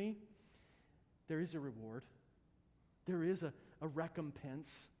after me, there is a reward. There is a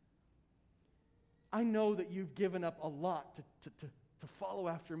recompense. I know that you've given up a lot to follow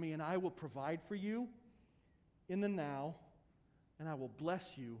after me, and I will provide for you in the now, and I will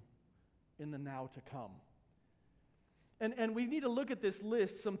bless you in the now to come. And we need to look at this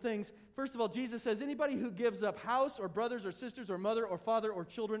list, some things. First of all, Jesus says, anybody who gives up house or brothers or sisters or mother or father or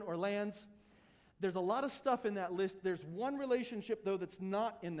children or lands, there's a lot of stuff in that list. There's one relationship, though, that's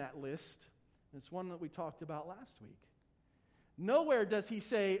not in that list. It's one that we talked about last week. Nowhere does he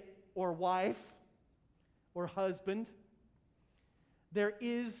say, or wife, or husband. There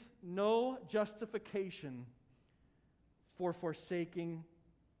is no justification for forsaking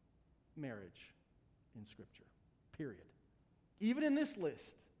marriage in Scripture, period. Even in this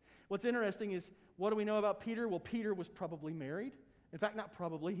list. What's interesting is, what do we know about Peter? Well, Peter was probably married, In fact, not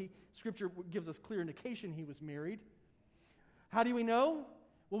probably. Scripture gives us clear indication he was married. How do we know?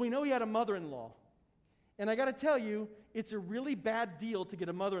 Well, we know he had a mother-in-law. And I got to tell you, it's a really bad deal to get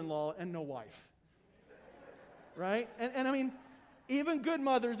a mother-in-law and no wife. Right? And I mean, even good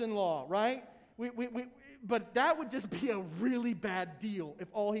mothers-in-law, right? But that would just be a really bad deal if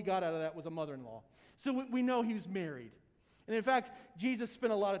all he got out of that was a mother-in-law. So we know he was married. And in fact, Jesus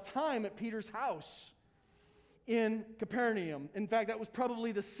spent a lot of time at Peter's house in Capernaum. In fact, that was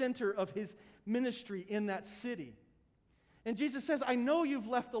probably the center of his ministry in that city. And Jesus says, I know you've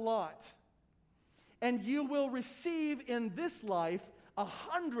left a lot, and you will receive in this life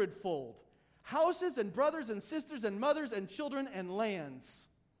 100-fold. Houses and brothers and sisters and mothers and children and lands.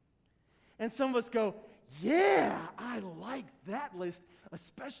 And some of us go, yeah, I like that list,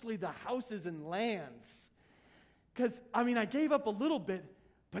 especially the houses and lands. Because, I mean, I gave up a little bit,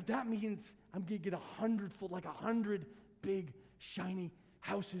 but that means I'm going to get 100-fold, like 100 big, shiny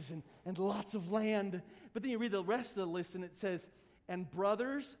houses and lots of land. But then you read the rest of the list, and it says, and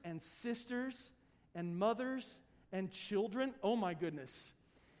brothers and sisters and mothers and children. Oh, my goodness.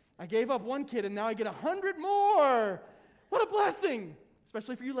 I gave up one kid, and now I get 100 more. What a blessing.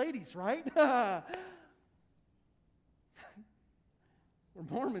 Especially for you ladies, right? We're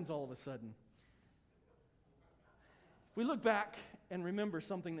Mormons all of a sudden. If we look back and remember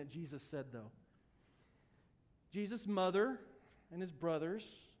something that Jesus said, though. Jesus' mother and his brothers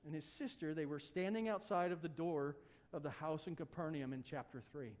and his sister, they were standing outside of the door of the house in Capernaum in chapter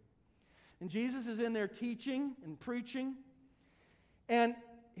 3. And Jesus is in there teaching and preaching. And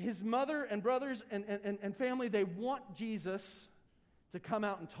his mother and brothers and family, they want Jesus to come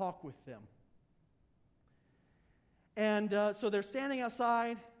out and talk with them. And so they're standing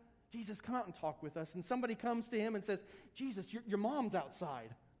outside. Jesus, come out and talk with us. And somebody comes to him and says, Jesus, your mom's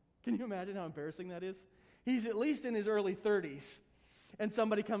outside. Can you imagine how embarrassing that is? He's at least in his early 30s. And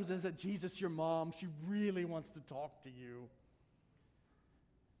somebody comes and says, Jesus, your mom, she really wants to talk to you.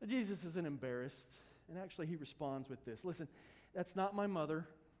 And Jesus isn't embarrassed. And actually he responds with this. Listen, that's not my mother.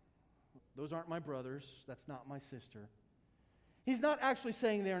 Those aren't my brothers. That's not my sister. He's not actually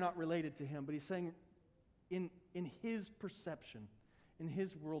saying they're not related to him, but he's saying in his perception, in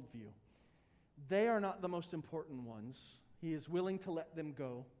his worldview, they are not the most important ones. He is willing to let them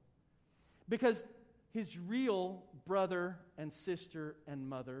go because his real brother and sister and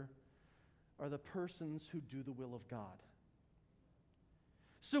mother are the persons who do the will of God.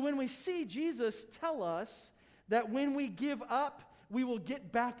 So when we see Jesus tell us that when we give up, we will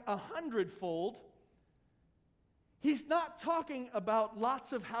get back 100-fold, he's not talking about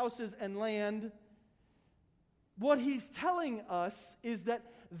lots of houses and land. What he's telling us is that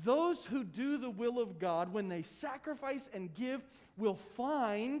those who do the will of God, when they sacrifice and give, will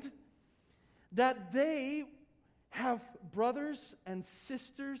find that they have brothers and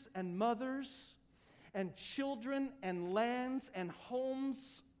sisters and mothers and children and lands and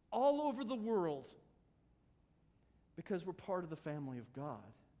homes all over the world because we're part of the family of God.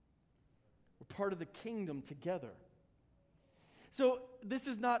 We're part of the kingdom together. So this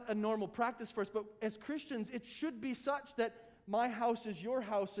is not a normal practice for us, but as Christians, it should be such that my house is your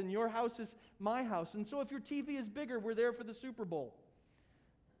house and your house is my house. And so if your TV is bigger, we're there for the Super Bowl.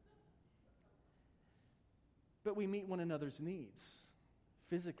 But we meet one another's needs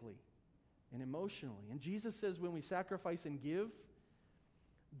physically and emotionally. And Jesus says when we sacrifice and give,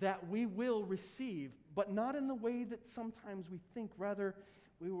 that we will receive, but not in the way that sometimes we think. Rather,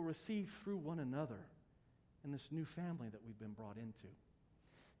 we will receive through one another in this new family that we've been brought into.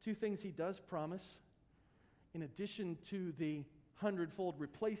 Two things he does promise, in addition to the 100-fold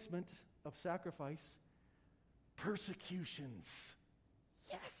replacement of sacrifice: persecutions.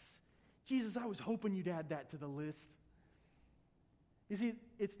 Yes. Jesus, I was hoping you'd add that to the list. You see,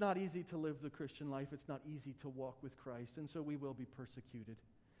 it's not easy to live the Christian life. It's not easy to walk with Christ, and so we will be persecuted.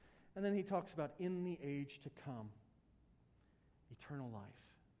 And then he talks about in the age to come, eternal life.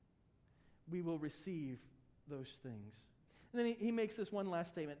 We will receive those things. And then he makes this one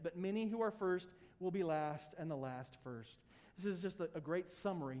last statement: but many who are first will be last, and the last first. This is just a great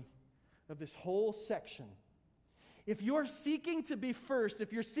summary of this whole section. If you're seeking to be first,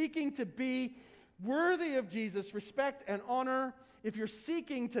 if you're seeking to be worthy of Jesus' respect and honor, if you're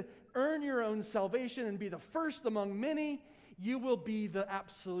seeking to earn your own salvation and be the first among many, you will be the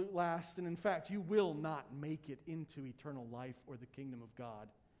absolute last. And in fact, you will not make it into eternal life or the kingdom of God.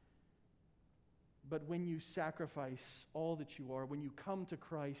 But when you sacrifice all that you are, when you come to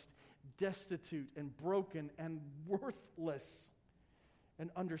Christ destitute and broken and worthless and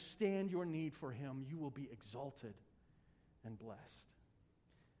understand your need for Him, you will be exalted and blessed.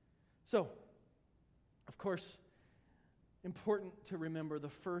 So, of course, important to remember the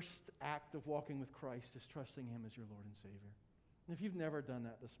first act of walking with Christ is trusting Him as your Lord and Savior. And if you've never done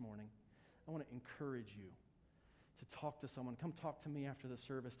that this morning, I want to encourage you to talk to someone. Come talk to me after the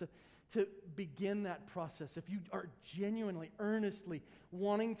service. To begin that process. If you are genuinely, earnestly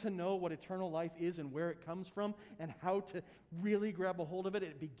wanting to know what eternal life is and where it comes from and how to really grab a hold of it,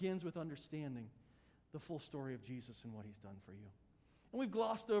 it begins with understanding the full story of Jesus and what He's done for you. And we've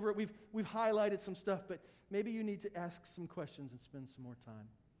glossed over it. We've highlighted some stuff, but maybe you need to ask some questions and spend some more time.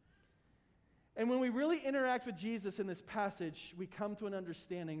 And when we really interact with Jesus in this passage, we come to an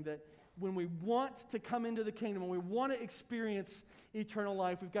understanding that when we want to come into the kingdom, when we want to experience eternal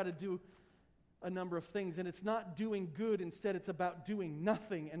life, we've got to do a number of things. And it's not doing good. Instead, it's about doing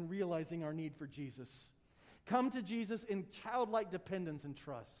nothing and realizing our need for Jesus. Come to Jesus in childlike dependence and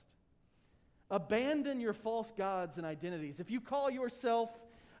trust. Abandon your false gods and identities. If you call yourself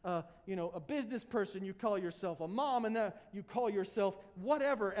a business person, you call yourself a mom, and you call yourself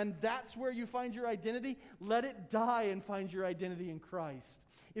whatever, and that's where you find your identity, let it die and find your identity in Christ.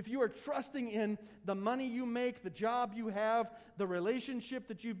 If you are trusting in the money you make, the job you have, the relationship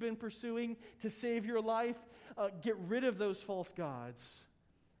that you've been pursuing to save your life, get rid of those false gods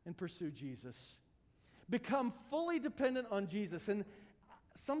and pursue Jesus. Become fully dependent on Jesus. And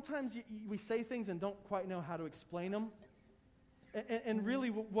sometimes we say things and don't quite know how to explain them. And really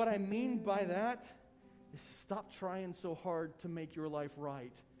what I mean by that is to stop trying so hard to make your life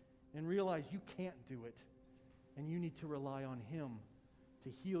right and realize you can't do it. And you need to rely on Him to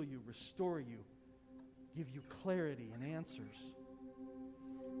heal you, restore you, give you clarity and answers.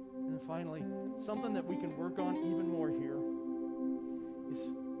 And then finally, something that we can work on even more here is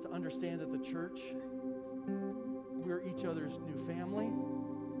to understand that the church, we're each other's new family,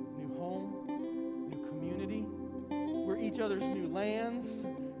 new home, new community. We're each other's new lands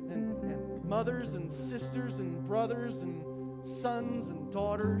and mothers and sisters and brothers and sons and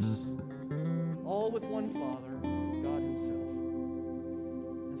daughters, all with one Father, God Himself.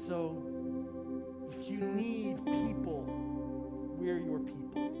 And so, if you need people, we're your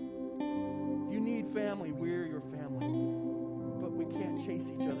people. If you need family, we're your family. But we can't chase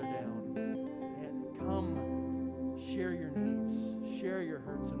each other down. And come, share your needs, share your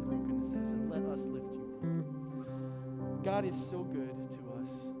hurts and brokennesses, and let us lift you up. God is so good to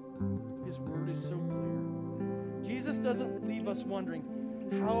us. His word is so clear. Jesus doesn't leave us wondering,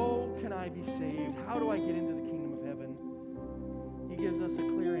 how can I be saved? How do I get into the kingdom of heaven? He gives us a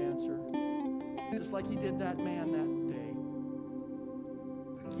clear answer, just like He did that man that day.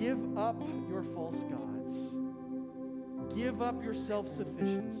 Give up your false gods. Give up your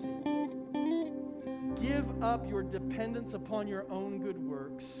self-sufficiency. Give up your dependence upon your own good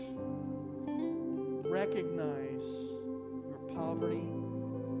works. Recognize your poverty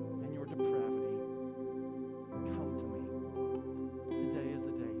and your depravity. Come to me. Today is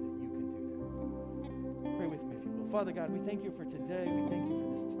the day that you can do that. Pray with me if you will. Father God, we thank you for today. We thank you for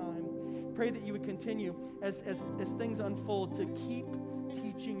this time. Pray that you would continue as things unfold to keep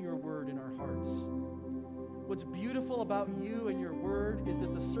teaching your word in our hearts. What's beautiful about you and your word is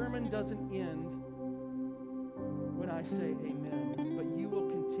that the sermon doesn't end when I say amen, but you will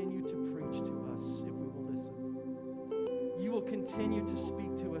continue to preach to us if we will listen. You will continue to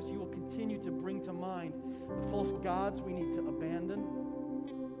speak to us. You will continue to bring to mind the false gods we need to abandon.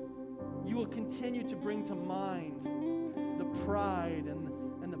 You will continue to bring to mind the pride and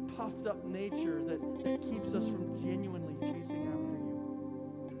the puffed up nature that keeps us from genuinely chasing after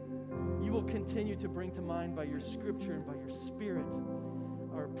you. You will continue to bring to mind by your scripture and by your spirit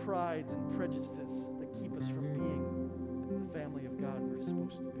our prides and prejudices that keep us from being the family of God we're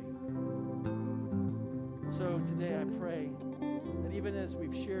supposed to be. So today I pray that even as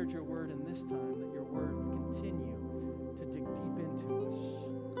we've shared your word in this time, that your word would continue to dig deep into us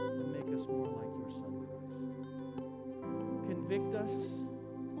and make us more like your Son Christ. Convict us,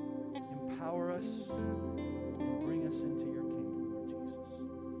 empower us, and bring us into your kingdom, Lord Jesus.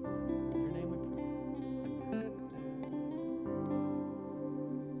 In your name we pray.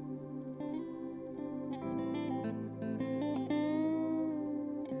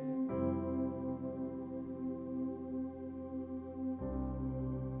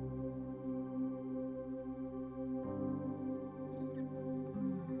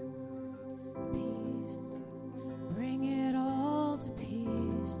 Peace, bring it all to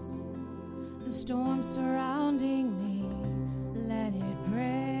peace. The storm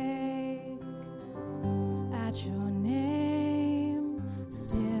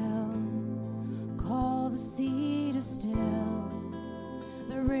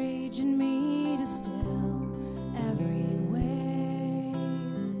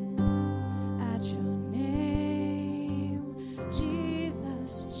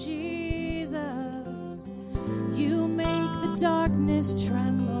darkness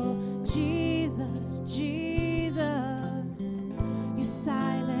tremble. Jesus, Jesus, you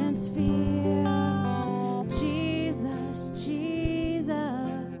silence fear. Jesus,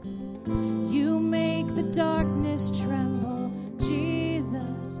 Jesus, you make the darkness tremble.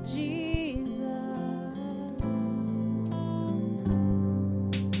 Jesus, Jesus.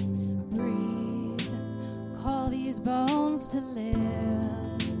 Breathe, call these bones to live,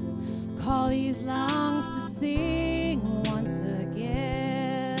 call these lungs to sing once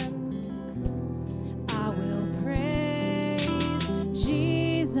again. I will praise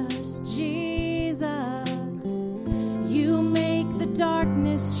Jesus, Jesus. You make the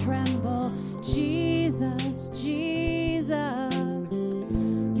darkness tremble. Jesus, Jesus.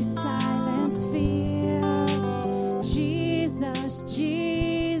 You silence fear. Jesus,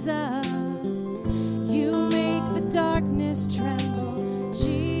 Jesus. You make the darkness tremble.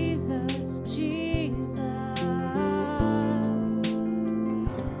 Jesus, Jesus.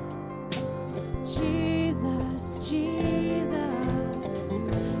 Jesus, Jesus.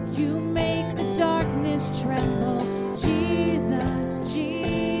 You make the darkness tremble. Jesus,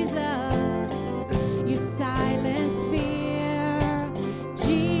 Jesus. You silence fear.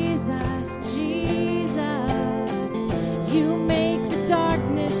 Jesus, Jesus. You make the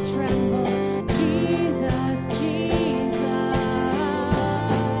darkness tremble. Jesus, Jesus.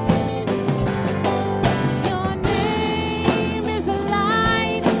 Your name is a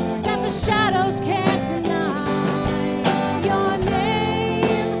light that the shadows can't deny. Your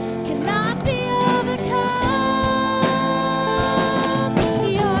name cannot be overcome.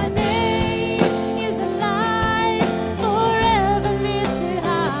 Your name is a light forever lifted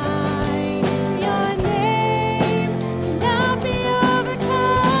high. Your name cannot be overcome.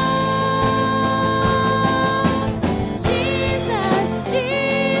 Jesus,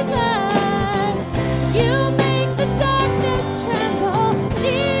 Jesus, you make the darkness tremble.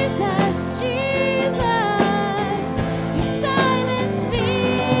 Jesus, Jesus, you silence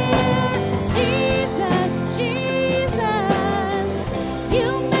fear. Jesus, Jesus, you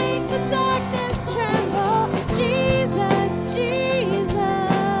make the darkness tremble. Jesus, Jesus.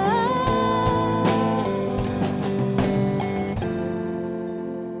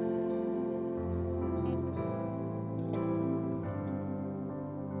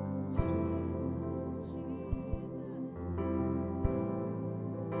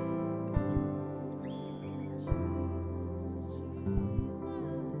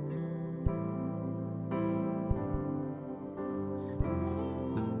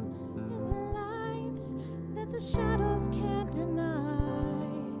 Is a light that the shadows can't deny.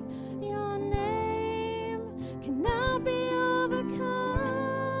 Your name cannot be overcome.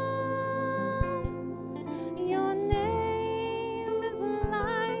 Your name is a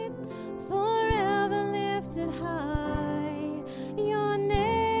light forever lifted high. Your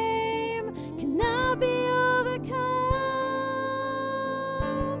name cannot be overcome.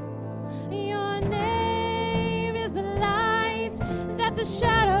 Your name is a light that the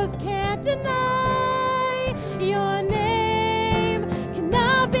shadows can't deny. Your name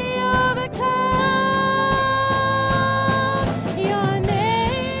cannot be overcome. Your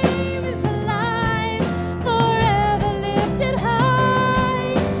name is a light forever lifted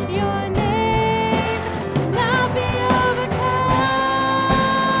high. Your name cannot be overcome.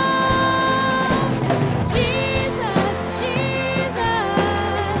 Jesus,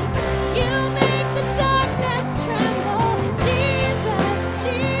 Jesus, you make the darkness tremble. Jesus,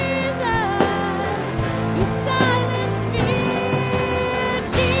 Jesus, you silence fear.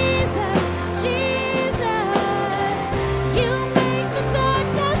 Jesus, Jesus, you make the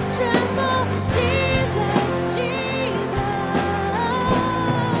darkness tremble. Jesus, Jesus.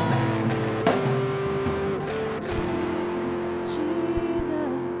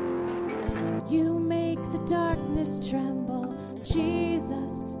 Jesus, you make the darkness tremble.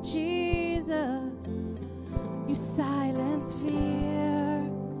 Jesus, Jesus, you silence fear.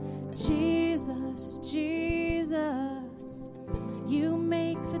 Jesus, Jesus, you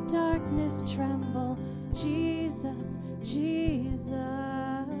make the darkness tremble. Jesus, Jesus.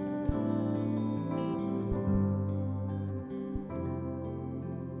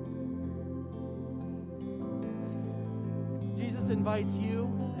 Jesus invites you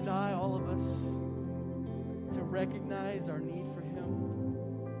and I, all of us, to recognize our need for Him,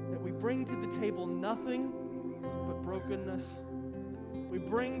 that we bring to the table nothing but brokenness. We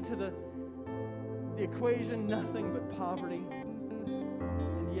bring to the equation nothing but poverty,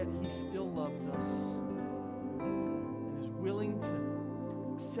 and yet He still loves us and is willing to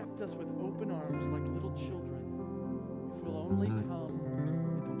accept us with open arms like little children if we'll only come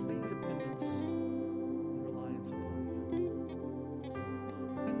in complete dependence and reliance upon Him.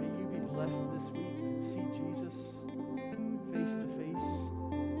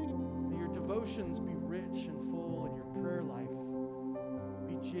 devotions be rich and full in your prayer life.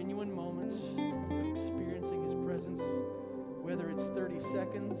 Be genuine moments of experiencing His presence, whether it's 30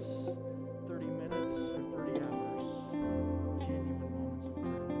 seconds, 30 minutes, or 30 hours. Genuine moments of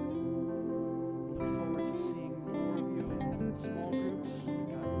prayer. I look forward to seeing more of you in small groups.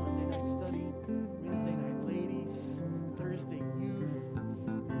 We've got Monday night study, Wednesday night ladies, Thursday youth,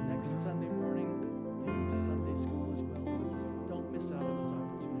 next Sunday morning, the Sunday school as well. So don't miss out on those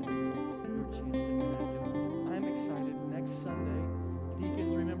opportunities, your chance to connect. And I'm excited. Next Sunday,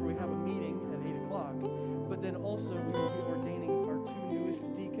 deacons, remember we have a meeting at 8 o'clock, but then also we will be ordaining our 2 newest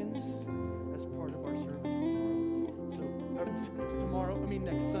deacons as part of our service tomorrow.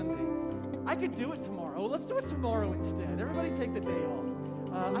 Next Sunday. I could do it tomorrow. Let's do it tomorrow instead. Everybody take the day off.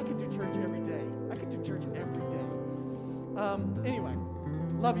 I could do church every day. Anyway,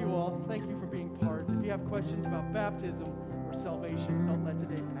 love you all. Thank you for being part. If you have questions about baptism or salvation, don't let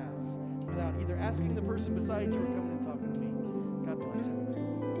today pass without either asking the person beside you or coming and talking to me. God bless you.